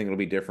 I think it'll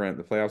be different.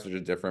 The playoffs are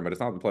just different, but it's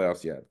not the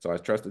playoffs yet. So I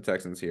trust the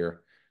Texans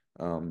here.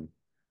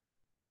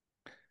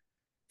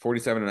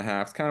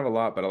 47.5 is kind of a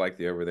lot, but I like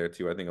the over there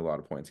too. I think a lot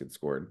of points get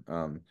scored.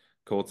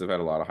 Colts have had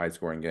a lot of high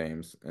scoring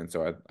games, and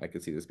so I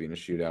could see this being a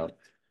shootout.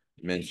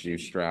 Minshew,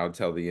 Stroud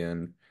till the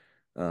end.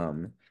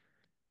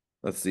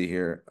 Let's see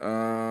here.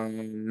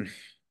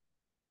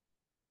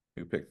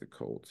 Who picked the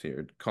Colts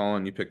here?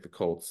 Colin, you picked the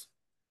Colts.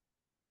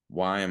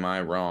 Why am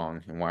I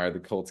wrong? And why are the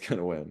Colts going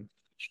to win?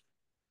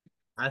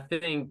 I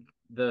think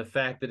the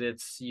fact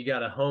that you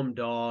got a home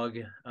dog,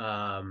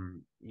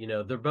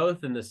 they're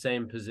both in the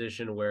same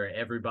position where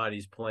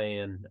everybody's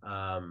playing.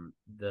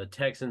 The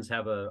Texans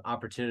have an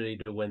opportunity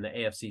to win the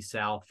AFC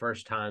South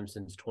first time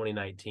since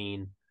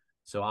 2019.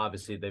 So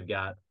obviously they've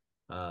got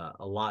a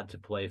lot to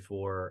play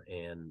for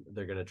and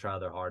they're going to try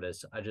their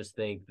hardest. I just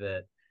think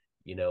that,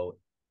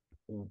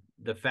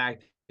 the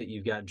fact that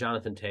you've got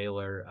Jonathan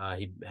Taylor,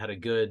 he had a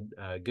good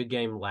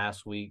game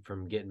last week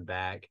from getting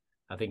back.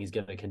 I think he's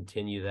going to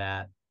continue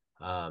that.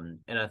 And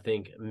I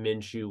think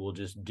Minshew will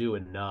just do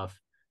enough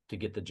to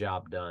get the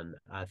job done.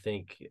 I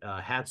think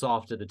hats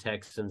off to the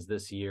Texans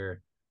this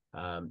year.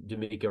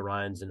 D'Amico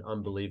Ryan's an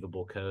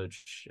unbelievable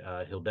coach.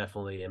 He'll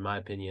definitely, in my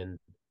opinion,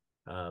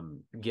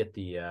 get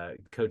the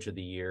coach of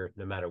the year,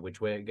 no matter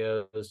which way it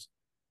goes.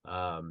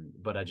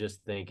 But I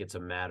just think it's a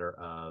matter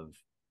of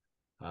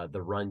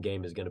the run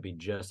game is going to be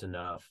just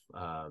enough,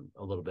 a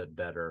little bit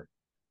better.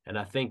 And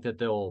I think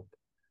that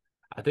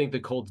I think the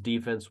Colts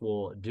defense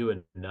will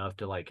do enough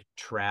to like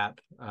trap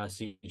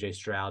CJ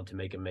Stroud to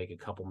make him make a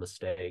couple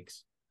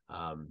mistakes.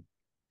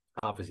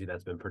 Obviously,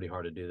 that's been pretty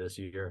hard to do this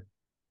year,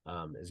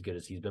 as good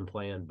as he's been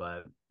playing.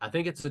 But I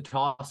think it's a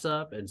toss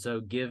up, and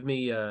so give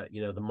me,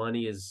 the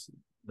money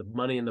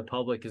in the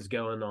public is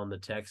going on the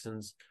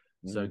Texans,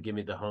 so give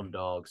me the home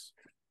dogs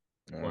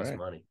plus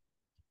money.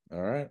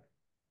 All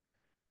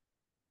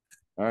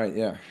right,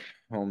 yeah,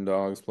 home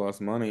dogs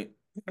plus money.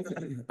 All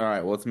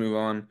right, well, let's move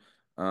on.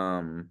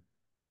 I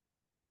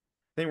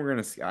think we're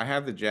gonna. I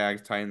have the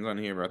Jags Titans on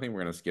here, but I think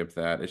we're gonna skip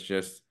that. It's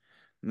just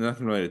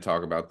nothing really to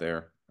talk about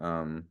there.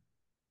 I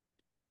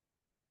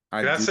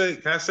do.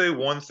 Can I say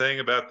one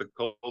thing about the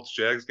Colts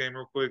Jags game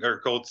real quick, or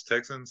Colts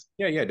Texans?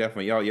 Yeah,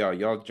 definitely.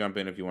 Y'all jump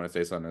in if you want to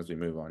say something as we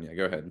move on. Yeah,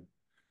 go ahead.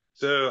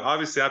 So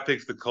obviously, I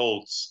picked the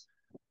Colts.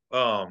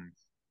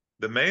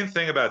 The main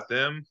thing about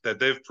them that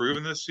they've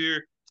proven this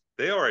year,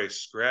 they are a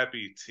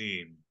scrappy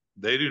team.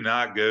 They do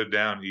not go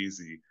down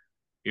easy.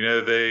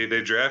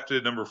 They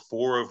drafted number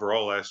 4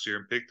 overall last year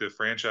and picked a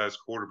franchise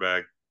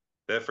quarterback.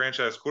 That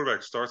franchise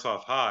quarterback starts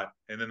off hot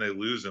and then they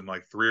lose him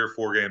like 3 or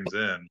 4 games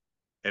in.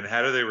 And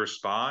how do they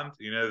respond?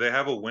 They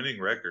have a winning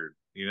record.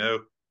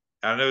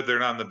 I know they're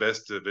not in the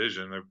best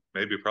division. They're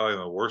maybe probably in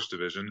the worst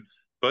division,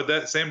 but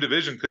that same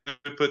division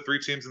could put 3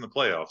 teams in the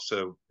playoffs.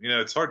 So,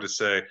 it's hard to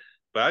say.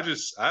 But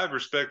I have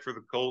respect for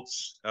the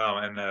Colts,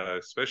 and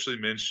especially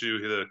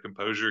Minshew, the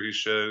composure he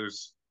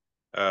shows,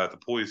 the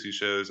poise he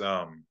shows.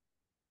 I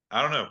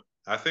don't know.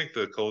 I think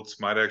the Colts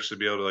might actually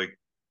be able to like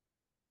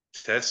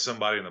test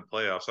somebody in the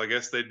playoffs. I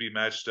guess they'd be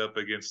matched up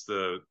against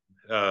the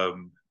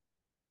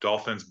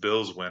Dolphins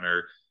Bills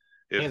winner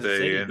if Kansas they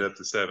City. end up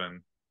to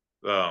 7.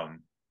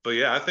 But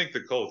yeah, I think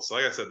the Colts,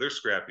 like I said, they're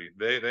scrappy.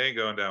 They ain't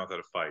going down without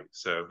a fight.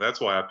 So that's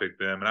why I picked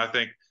them.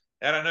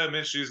 And I know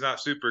Minshew's not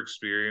super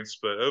experienced,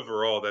 but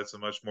overall, that's a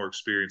much more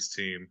experienced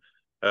team,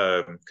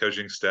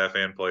 coaching staff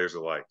and players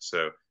alike.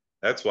 So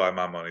that's why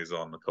my money's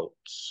on the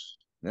Colts.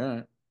 All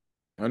right,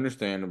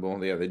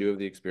 understandable. Yeah, they do have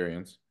the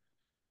experience.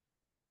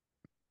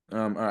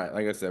 All right,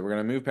 like I said, we're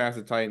gonna move past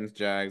the Titans,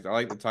 Jags. I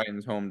like the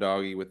Titans home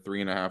doggy with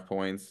 3.5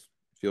 points,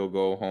 field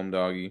goal, home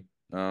doggy.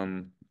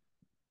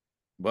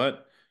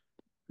 But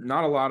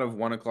not a lot of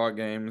 1 o'clock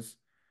games.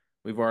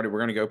 We're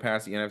gonna go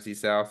past the NFC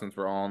South since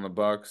we're all on the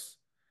Bucks.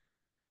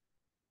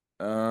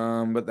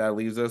 But that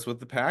leaves us with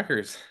the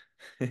Packers.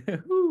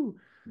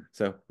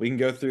 So we can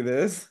go through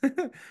this.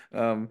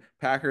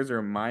 Packers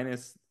are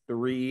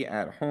 -3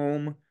 at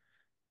home.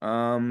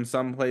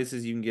 Some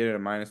places you can get it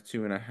at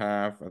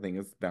 -2.5. I think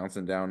it's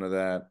bouncing down to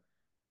that.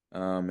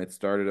 It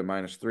started at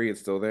 -3. It's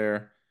still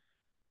there.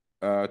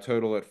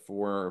 Total at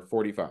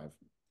 445.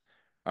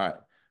 All right.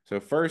 So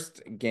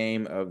first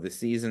game of the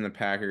season, the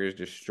Packers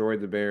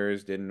destroyed the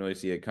Bears. Didn't really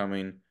see it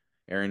coming.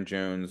 Aaron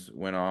Jones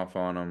went off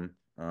on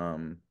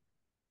them.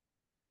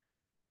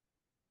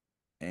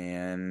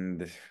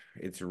 And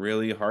it's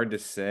really hard to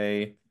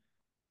say.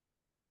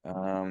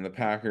 The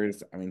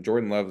Packers, I mean,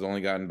 Jordan Love's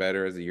only gotten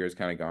better as the year's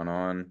kind of gone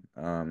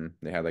on.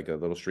 They had like a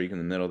little streak in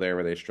the middle there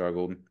where they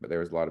struggled, but there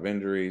was a lot of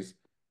injuries.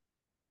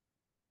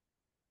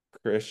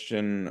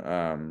 Christian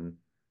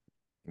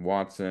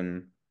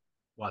Watson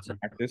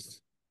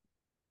practiced.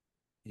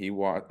 He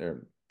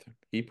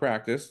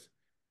practiced.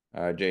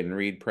 Jaden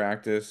Reed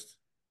practiced,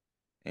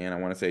 and I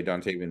want to say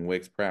Dontavian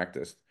Wicks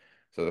practiced.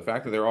 So the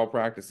fact that they're all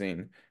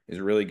practicing is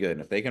really good.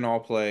 And if they can all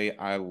play,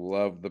 I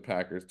love the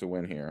Packers to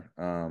win here.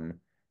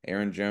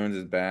 Aaron Jones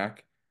is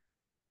back.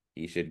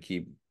 He should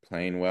keep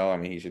playing well. I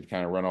mean, he should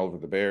kind of run all over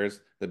the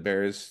Bears. The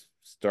Bears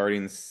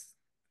starting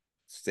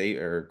state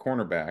or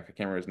cornerback, I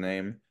can't remember his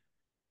name.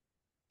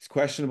 He's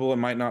questionable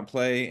and might not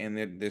play, and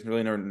there's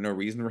really no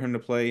reason for him to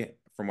play.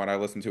 From what I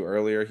listened to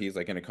earlier, he's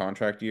like in a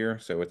contract year,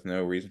 so it's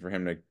no reason for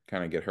him to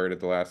kind of get hurt at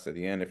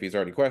the end if he's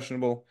already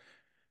questionable.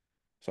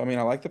 So I mean,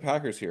 I like the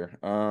Packers here.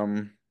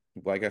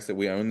 Like I said,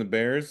 we own the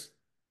Bears.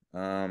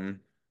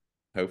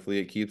 Hopefully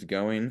it keeps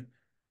going.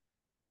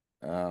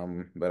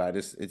 But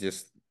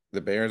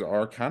the Bears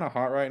are kind of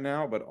hot right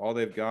now, but all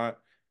they've got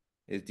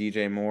is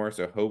DJ Moore.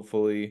 So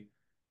hopefully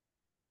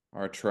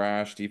our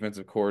trash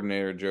defensive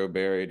coordinator, Joe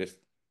Barry, just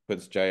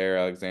puts Jair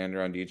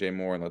Alexander on DJ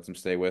Moore and lets him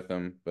stay with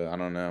him. But I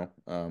don't know.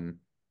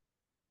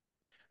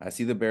 I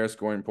see the Bears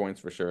scoring points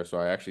for sure. So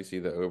I actually see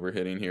the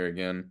overhitting here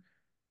again.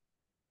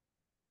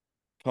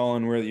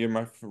 Colin, you're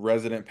my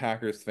resident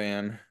Packers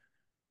fan.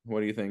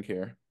 What do you think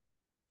here?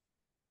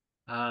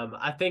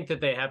 I think that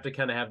they have to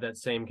kind of have that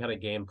same kind of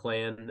game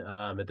plan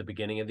at the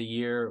beginning of the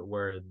year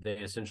where they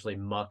essentially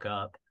muck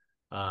up,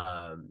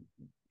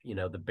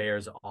 the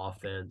Bears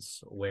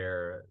offense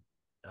where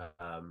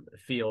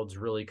Fields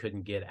really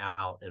couldn't get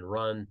out and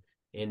run.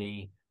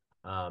 any.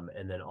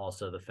 And then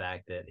also the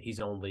fact that he's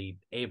only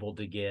able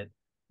to get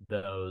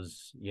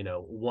those,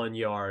 1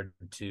 yard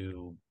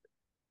to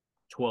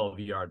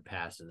 12-yard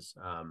passes.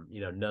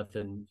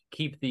 Nothing.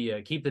 Keep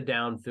the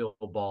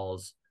downfield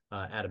balls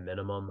at a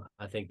minimum.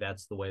 I think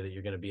that's the way that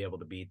you're going to be able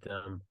to beat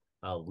them.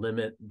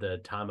 Limit the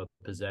time of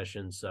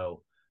possession.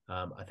 So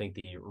I think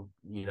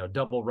the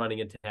double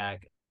running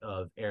attack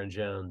of Aaron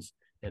Jones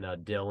and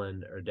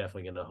Dylan are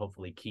definitely going to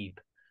hopefully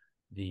keep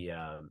the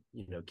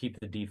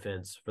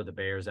defense for the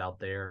Bears out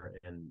there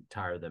and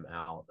tire them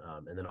out,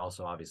 and then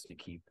also obviously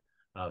keep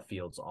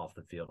Fields off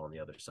the field on the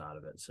other side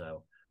of it.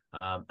 So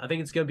I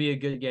think it's going to be a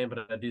good game,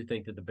 but I do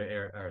think that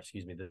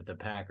the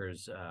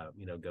Packers,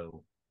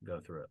 go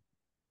through it.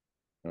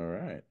 All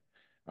right.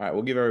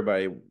 We'll give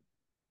everybody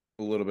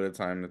a little bit of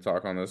time to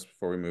talk on this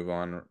before we move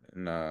on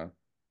and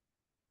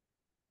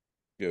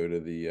go to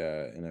the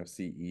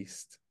NFC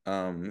East.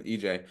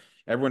 EJ,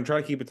 everyone try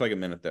to keep it to like a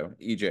minute though.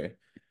 EJ,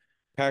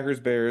 Packers,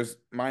 Bears,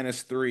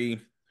 -3.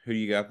 Who do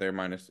you got there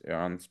minus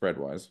on spread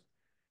wise?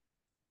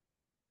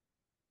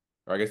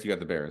 Or I guess you got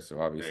the Bears, so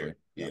obviously.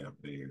 Yeah,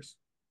 Bears.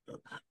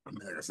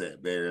 Like I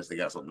said, Bears, they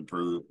got something to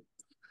prove.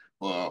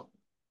 Well,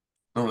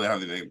 I don't really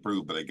have anything to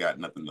prove, but they got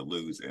nothing to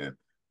lose, and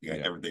you got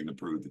everything to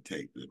prove to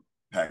take the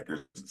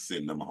Packers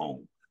sitting them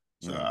home.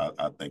 So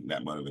I think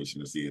that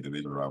motivation to see a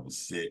division rival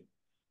sit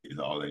is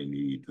all they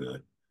need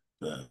to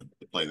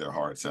play their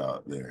hearts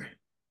out there.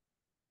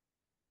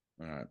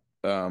 All right.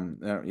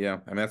 Yeah,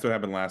 I mean that's what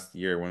happened last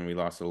year when we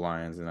lost to the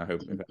Lions, and I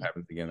hope if it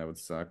happens again, that would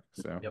suck.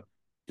 So,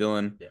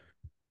 Dylan,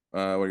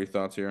 what are your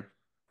thoughts here?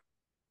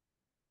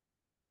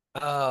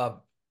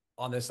 On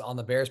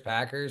the Bears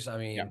Packers, I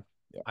mean,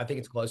 I think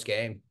it's a close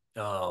game.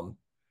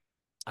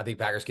 I think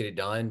Packers get it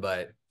done,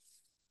 but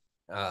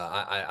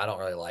I don't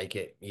really like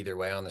it either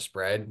way on the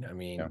spread. I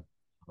mean,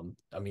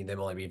 them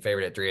only being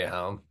favored at 3 at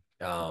home.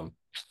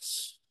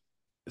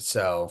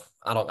 So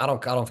I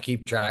don't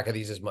keep track of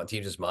these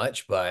teams as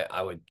much, but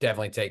I would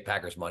definitely take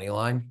Packers money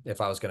line if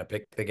I was going to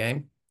pick the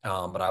game.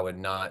 But I would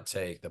not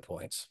take the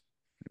points.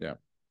 Yeah.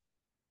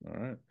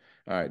 All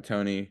right,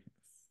 Tony,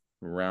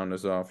 round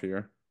us off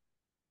here.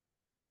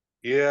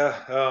 Yeah,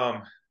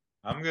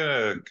 I'm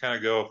gonna kind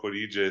of go off what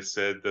EJ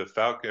said. The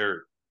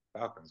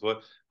Falcons,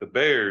 the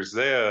Bears,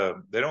 they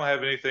don't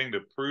have anything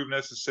to prove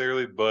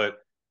necessarily,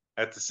 but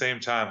at the same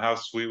time, how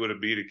sweet would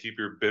it be to keep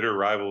your bitter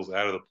rivals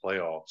out of the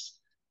playoffs?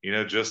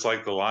 Just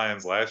like the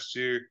Lions last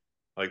year,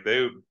 like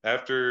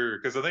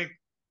because I think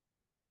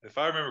if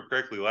I remember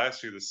correctly,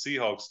 last year the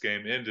Seahawks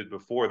game ended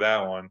before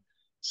that one.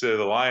 So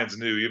the Lions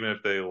knew even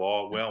if they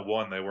won,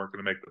 they weren't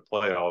going to make the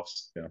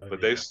playoffs.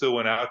 But they still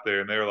went out there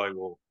and they were like,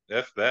 well,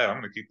 F that. I'm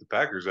going to keep the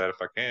Packers out if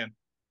I can.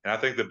 And I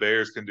think the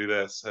Bears can do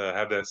that,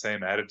 have that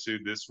same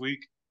attitude this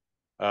week.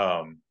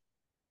 And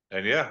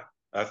yeah,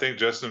 I think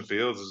Justin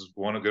Fields is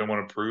going to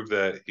want to prove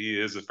that he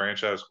is a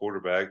franchise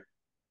quarterback,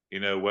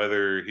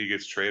 whether he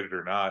gets traded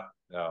or not.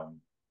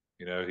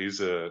 He's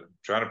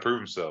trying to prove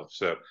himself.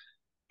 So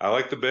I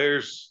like the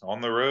Bears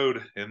on the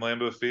road in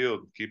Lambeau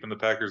Field, keeping the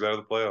Packers out of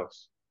the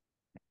playoffs.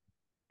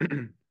 All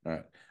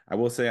right. I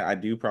will say I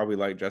do probably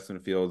like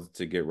Justin Fields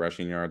to get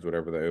rushing yards,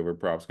 whatever the over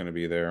prop's going to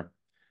be there.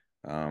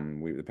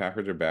 The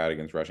Packers are bad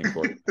against rushing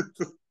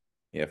quarterbacks.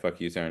 Yeah, fuck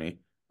you, Tony.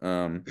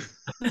 And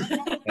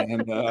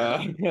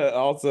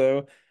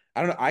also,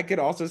 I don't know. I could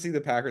also see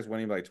the Packers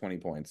winning by like 20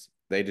 points.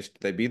 They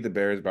beat the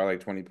Bears by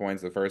like 20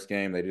 points the first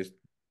game. They just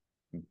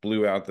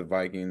blew out the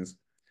Vikings.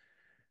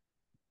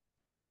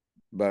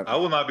 But I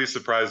will not be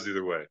surprised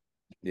either way.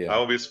 Yeah, I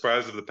will be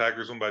surprised if the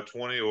Packers win by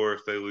 20 or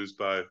if they lose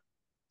by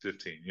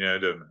 15. Yeah, it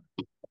doesn't matter.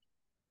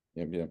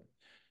 Yep.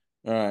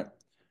 All right.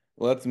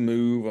 Let's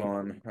move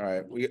on. All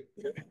right.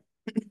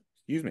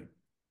 Excuse me.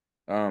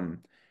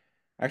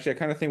 Actually, I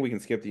kind of think we can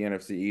skip the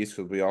NFC East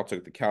because we all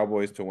took the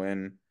Cowboys to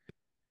win.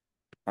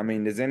 I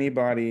mean, does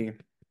anybody?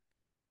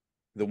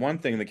 The one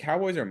thing, the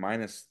Cowboys are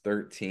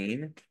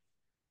 -13.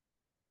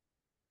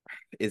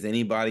 Is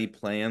anybody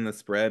playing the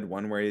spread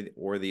one way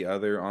or the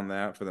other on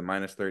that for the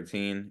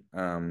 -13?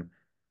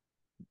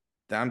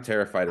 I'm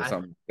terrified of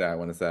something like that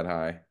when it's that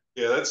high.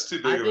 Yeah, that's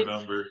too big of a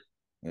number.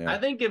 Yeah. I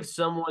think if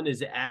someone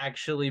is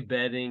actually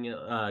betting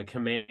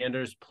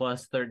Commanders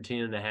plus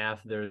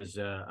 13.5, there's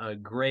a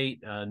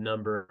great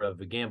number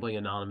of gambling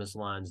anonymous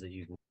lines that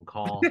you can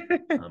call.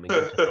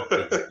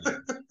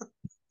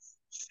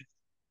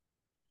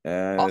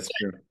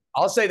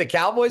 I'll say the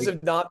Cowboys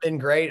have not been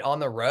great on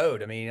the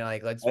road. I mean,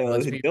 like let's be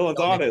Dylan's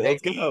on it.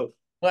 Let's go.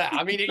 Well,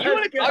 I mean, if you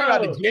want to talk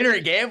about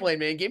degenerate gambling,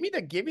 man, give me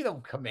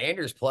the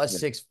Commanders plus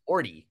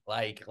 640.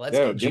 Like, let's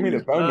give me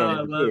the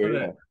phone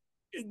number.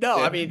 No,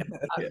 I mean,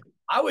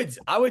 I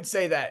would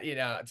say that,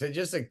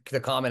 to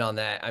comment on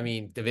that. I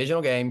mean,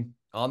 divisional game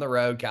on the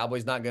road,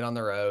 Cowboys not good on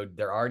the road.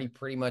 They're already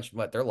pretty much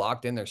they're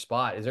locked in their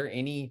spot. Is there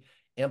any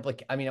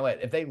I mean,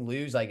 if they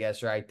lose, I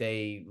guess, right,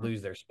 they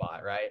lose their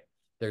spot, right?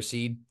 Their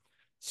seed.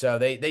 So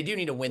they do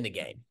need to win the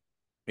game.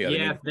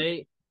 Yeah,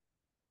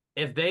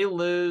 if they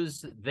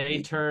lose,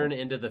 they turn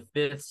into the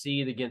 5th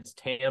seed against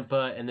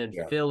Tampa, and then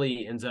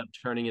Philly ends up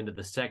turning into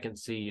the 2nd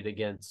seed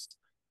against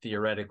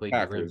theoretically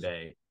Packers. Green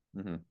Bay.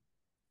 Mm-hmm.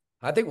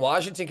 I think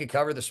Washington could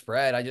cover the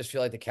spread. I just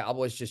feel like the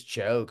Cowboys just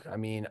choke. I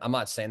mean, I'm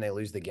not saying they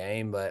lose the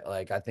game, but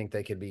like I think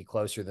they could be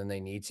closer than they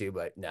need to.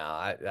 But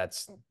no,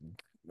 that's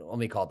let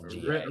me call it the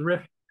GA.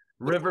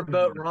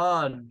 Riverboat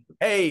Ron.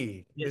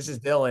 Hey, this is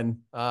Dylan.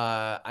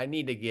 I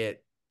need to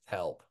get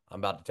help. I'm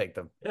about to take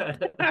the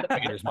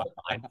Raiders money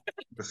line.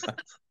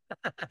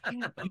 I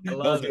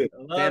love it.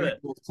 I love Sam it.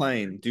 Howell's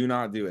playing. Do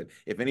not do it.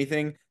 If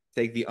anything,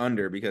 take the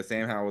under because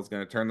Sam Howell's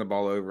going to turn the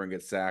ball over and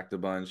get sacked a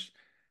bunch,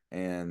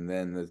 and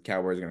then the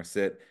Cowboys are going to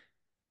sit.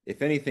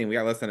 If anything, we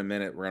got less than a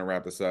minute. We're going to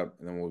wrap this up,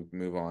 and then we'll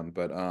move on.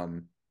 But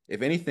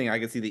if anything, I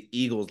could see the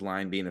Eagles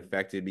line being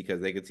affected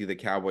because they could see the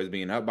Cowboys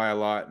being up by a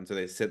lot, and so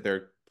they sit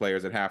their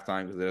players at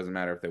halftime because it doesn't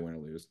matter if they win or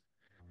lose.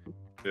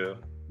 Yeah.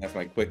 That's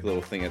my quick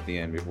little thing at the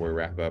end before we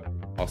wrap up.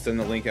 I'll send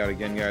the link out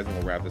again, guys, and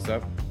we'll wrap this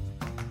up.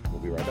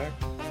 We'll be right back.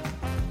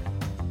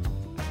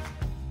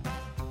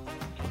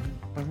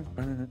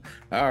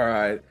 All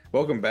right.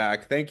 Welcome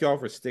back. Thank you all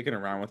for sticking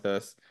around with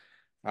us.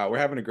 We're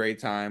having a great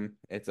time.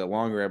 It's a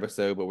longer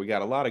episode, but we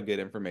got a lot of good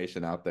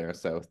information out there,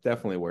 so it's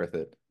definitely worth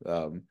it.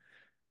 Oh,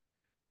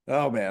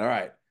 man. All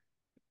right.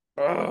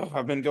 Oh,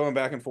 I've been going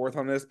back and forth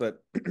on this,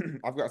 but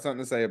I've got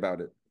something to say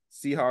about it.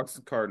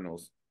 Seahawks,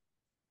 Cardinals.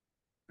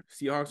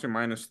 Seahawks are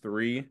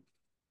 -3.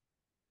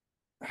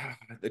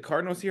 The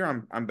Cardinals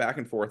here, I'm back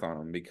and forth on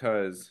them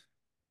because,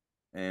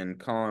 and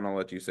Colin, I'll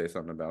let you say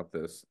something about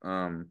this.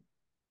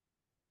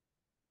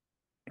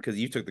 Because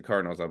you took the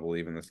Cardinals, I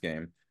believe, in this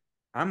game.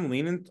 I'm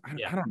leaning. I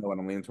don't know what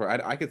I'm leaning toward.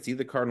 I could see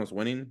the Cardinals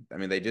winning. I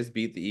mean, they just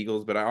beat the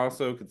Eagles, but I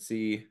also could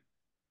see,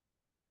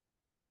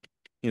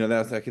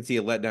 I could see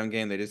a letdown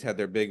game. They just had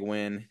their big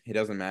win. It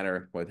doesn't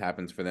matter what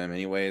happens for them,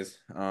 anyways.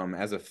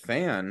 As a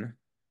fan,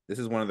 this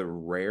is one of the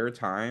rare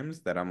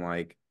times that I'm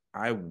like,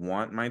 I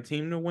want my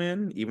team to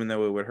win, even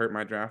though it would hurt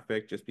my draft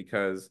pick, just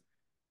because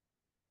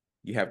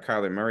you have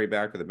Kyler Murray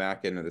back for the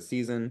back end of the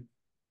season.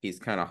 He's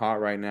kind of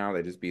hot right now.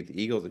 They just beat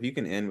the Eagles. If you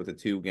can end with a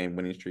 2-game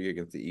winning streak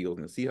against the Eagles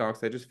and the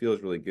Seahawks, that just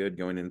feels really good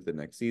going into the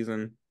next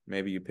season.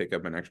 Maybe you pick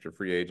up an extra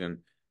free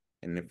agent,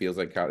 and it feels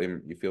like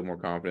you feel more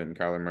confident in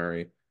Kyler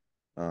Murray.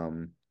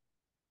 And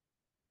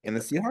the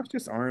Seahawks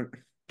just aren't.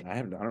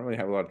 I don't really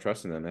have a lot of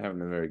trust in them. They haven't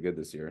been very good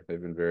this year. They've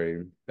been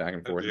very back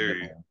and forth.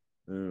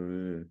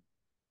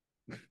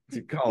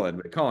 Colin,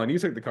 you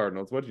took the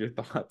Cardinals. What's your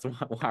thoughts?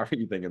 Why are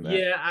you thinking that?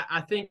 Yeah,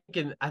 I think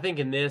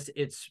in this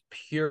it's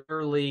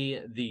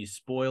purely the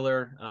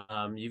spoiler.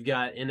 You've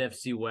got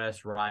NFC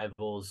West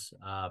rivals.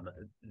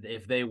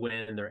 If they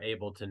win, they're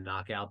able to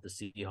knock out the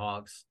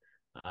Seahawks.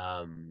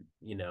 I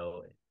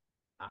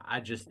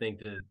just think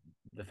that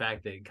the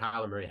fact that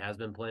Kyler Murray has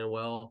been playing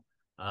well,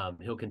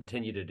 he'll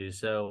continue to do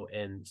so.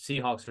 And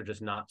Seahawks are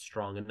just not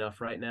strong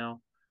enough right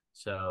now.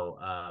 So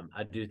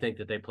I do think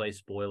that they play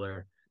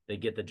spoiler. They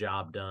get the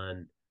job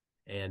done.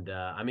 And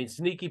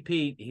Sneaky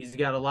Pete, he's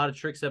got a lot of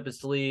tricks up his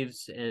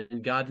sleeves,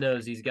 and God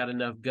knows he's got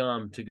enough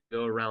gum to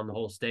go around the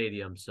whole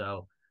stadium.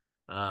 So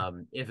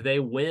if they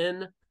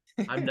win,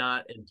 I'm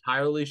not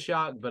entirely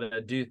shocked, but I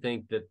do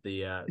think that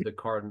the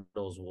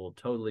Cardinals will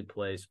totally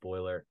play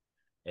spoiler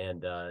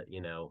and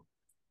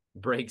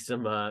break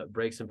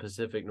some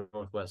Pacific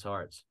Northwest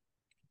hearts.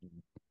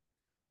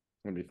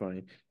 It'd be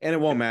funny. And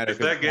it won't matter. If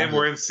that game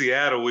were in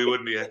Seattle, we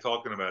wouldn't be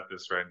talking about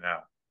this right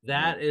now.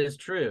 That is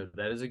true.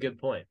 That is a good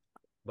point.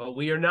 But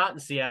we are not in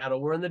Seattle.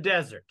 We're in the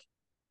desert.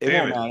 It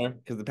won't matter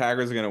because the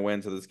Packers are going to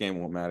win, so this game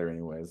won't matter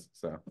anyways.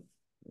 So,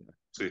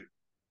 see.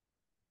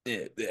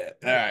 Yeah.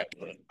 All right.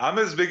 I'm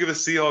as big of a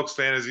Seahawks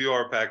fan as you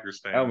are a Packers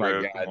fan. Oh,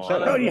 my God.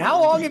 Cody,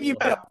 how long have you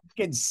been a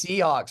fucking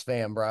Seahawks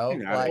fan, bro?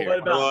 What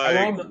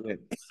about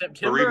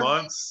September? 3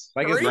 months?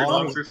 Like 3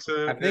 months or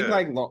so? I think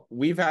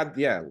we've had,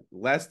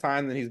 less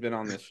time than he's been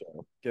on this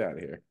show. Get out of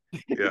here.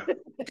 Yeah.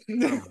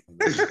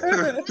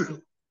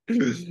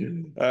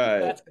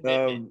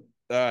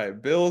 All right.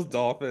 Bills,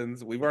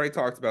 Dolphins. We've already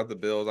talked about the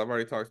Bills. I've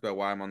already talked about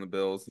why I'm on the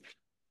Bills.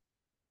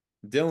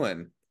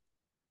 Dylan,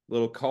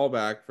 little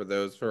callback for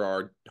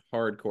our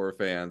hardcore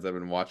fans. I've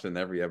been watching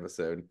every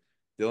episode.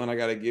 Dylan, I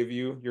got to give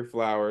you your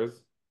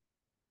flowers.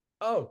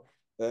 Oh.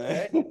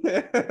 Okay.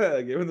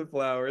 Give him the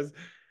flowers.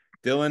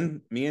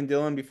 Dylan, me and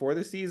Dylan before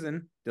the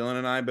season, Dylan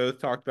and I both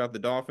talked about the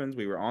Dolphins.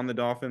 We were on the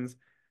Dolphins.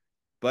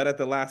 But at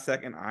the last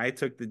second, I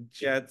took the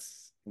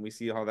Jets. And we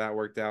see how that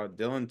worked out.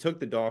 Dylan took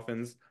the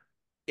Dolphins.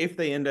 If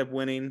they end up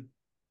winning,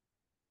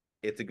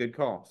 it's a good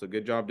call. So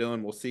good job,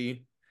 Dylan. We'll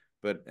see.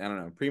 But I don't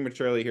know.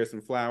 Prematurely, here's some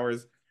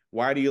flowers.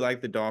 Why do you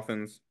like the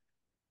Dolphins?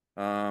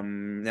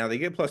 Now they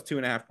get plus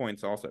 2.5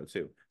 points also,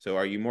 too. So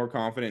are you more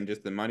confident in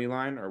just the money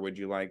line, or would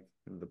you like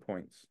the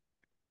points?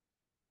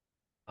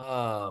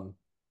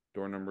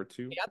 Door number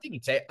 2. Yeah, I think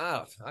you take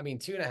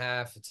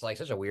 2.5. It's like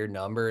such a weird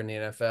number in the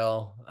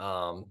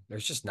NFL.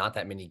 There's just not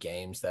that many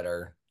games that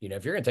are,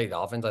 if you're gonna take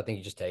Dolphins, I think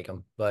you just take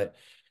them. But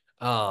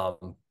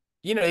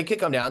it could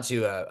come down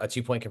to a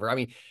 2-point convert. I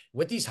mean,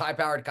 with these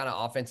high-powered kind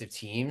of offensive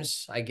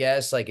teams, I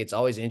guess it's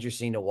always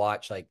interesting to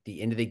watch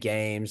the end of the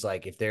games.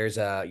 Like if there's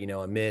a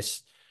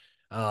miss,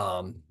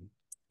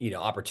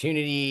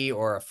 opportunity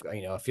or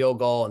a field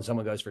goal and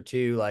someone goes for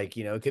 2,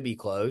 it could be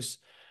close.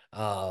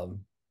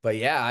 But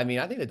yeah, I mean,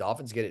 I think the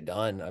Dolphins get it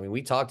done. I mean,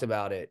 we talked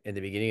about it in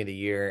the beginning of the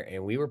year,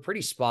 and we were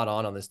pretty spot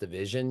on this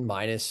division,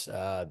 minus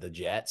the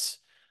Jets.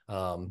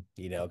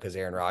 Because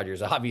Aaron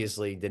Rodgers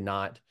obviously did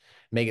not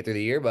make it through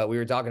the year, but we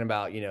were talking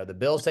about, the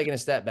Bills taking a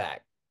step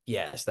back.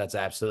 Yes, that's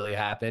absolutely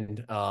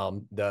happened.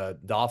 The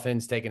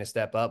Dolphins taking a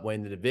step up,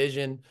 win the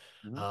division.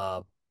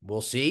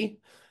 We'll see.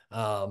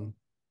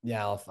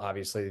 Now,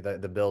 obviously,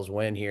 the Bills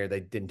win here.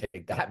 They didn't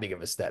take that big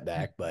of a step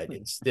back, but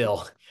it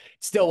still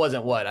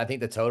wasn't what I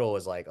think the total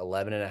was like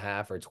 11 and a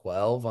half or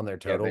 12 on their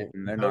total.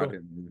 They're total. not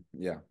in,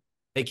 yeah.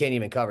 They can't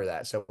even cover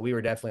that. So we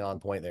were definitely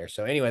on point there.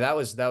 So anyway, that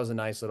was a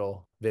nice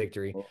little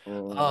victory.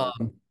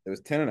 It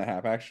was 10 and a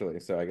half actually,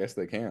 so I guess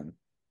they can.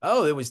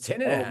 Oh, it was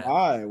 10 and a half.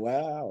 My,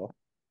 wow.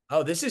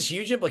 Oh, this is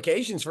huge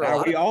implications for a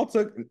lot. We all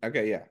took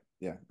okay,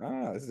 yeah.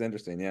 This is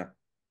interesting, yeah.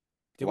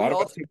 Did a lot we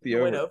all of us took the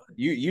over.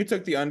 You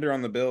took the under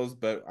on the Bills,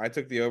 but I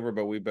took the over,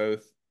 but we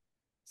both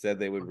said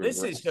they would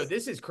reverse.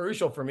 This is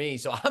crucial for me.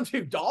 So I'm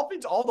doing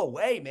Dolphins all the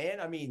way, man.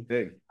 I mean,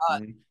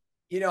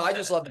 I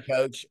just love the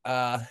coach.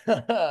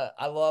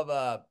 I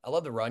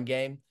love the run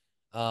game.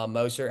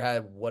 Mostert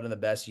had one of the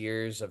best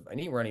years of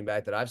any running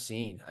back that I've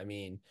seen. I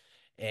mean,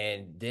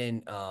 and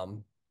then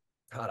I'm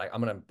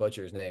gonna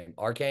butcher his name.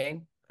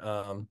 Arcane.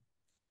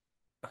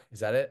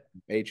 Is that it?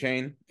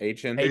 A-Chain.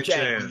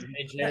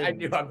 I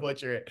knew I'd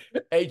butcher it.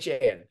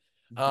 A-Chain.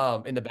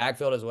 In the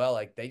backfield as well.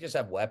 Like they just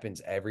have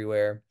weapons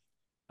everywhere.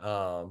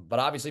 But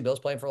obviously Bill's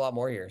playing for a lot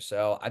more here.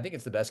 So I think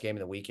it's the best game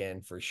of the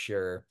weekend for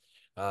sure.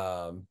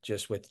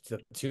 Just with the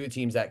two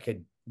teams that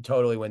could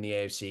totally win the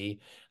AFC.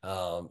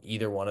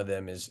 Either one of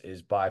them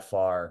is by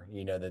far,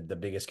 the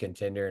biggest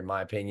contender in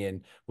my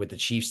opinion, with the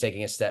Chiefs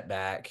taking a step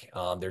back.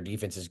 Their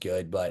defense is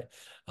good, but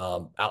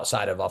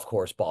outside of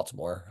course,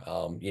 Baltimore,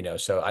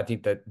 so I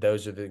think that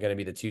those are going to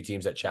be the two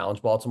teams that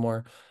challenge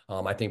Baltimore.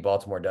 I think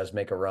Baltimore does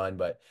make a run,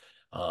 but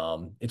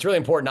it's really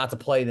important not to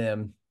play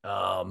them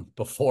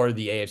before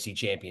the AFC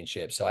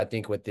Championship. So I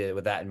think with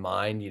that in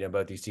mind,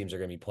 both these teams are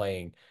going to be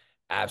playing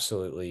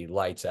absolutely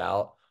lights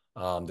out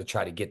to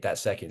try to get that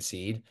second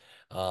seed.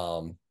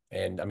 And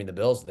I mean the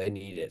Bills, they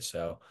need it.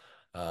 So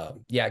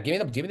give me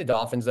the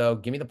Dolphins though.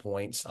 Give me the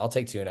points. I'll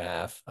take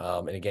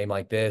 2.5. In a game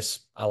like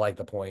this, I like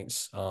the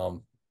points.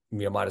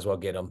 Might as well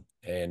get them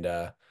and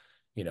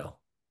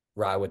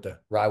ride with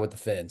the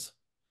Fins.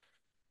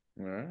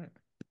 All right.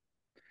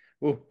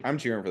 Well, I'm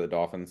cheering for the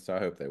Dolphins, so I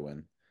hope they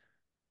win.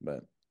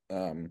 But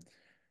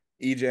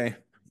EJ,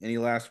 any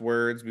last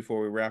words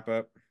before we wrap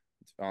up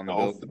on the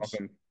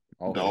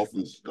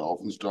Dolphins,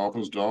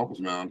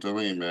 man. I'm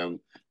telling you, man.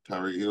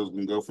 Tyreek Hill's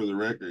gonna go for the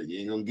record. He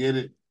ain't gonna get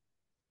it.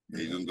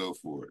 He's gonna go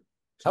for it.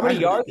 How many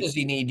yards does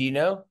he need? Do you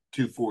know?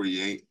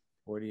 248.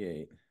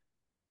 48.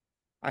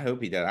 I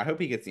hope he does. I hope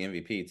he gets the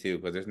MVP too,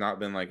 because there's not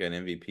been like an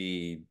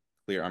MVP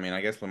clear. I mean,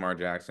 I guess Lamar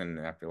Jackson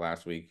after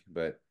last week,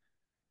 but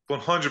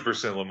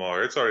 100%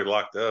 Lamar. It's already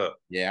locked up.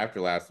 Yeah, after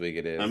last week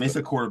it is. I mean, it's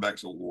a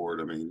quarterback's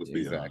award. I mean, let's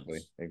be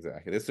honest.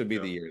 Exactly. This would be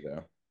the year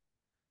though.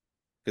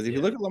 Because if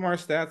you look at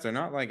Lamar's stats, they're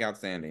not like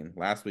outstanding.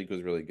 Last week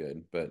was really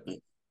good, but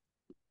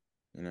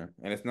and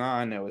it's not.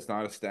 I know it's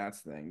not a stats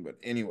thing, but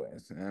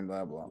anyways, and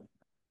blah blah.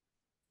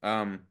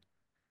 All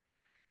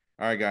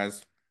right,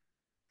 guys.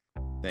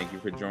 Thank you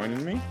for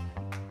joining me.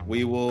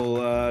 We will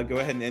go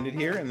ahead and end it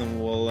here, and then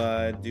we'll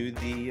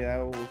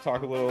we'll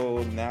talk a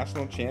little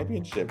national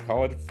championship,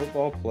 college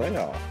football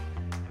playoff.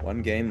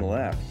 One game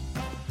left.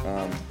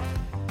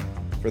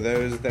 For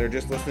those that are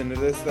just listening to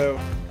this, though,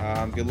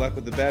 good luck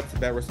with the bets.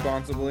 Bet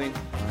responsibly,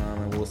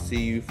 and we'll see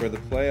you for the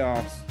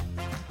playoffs.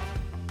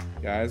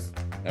 Guys,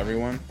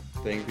 everyone,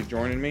 thank you for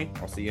joining me.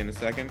 I'll see you in a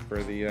second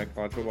for the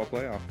college football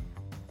playoff.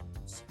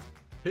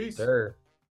 Peace. Sir.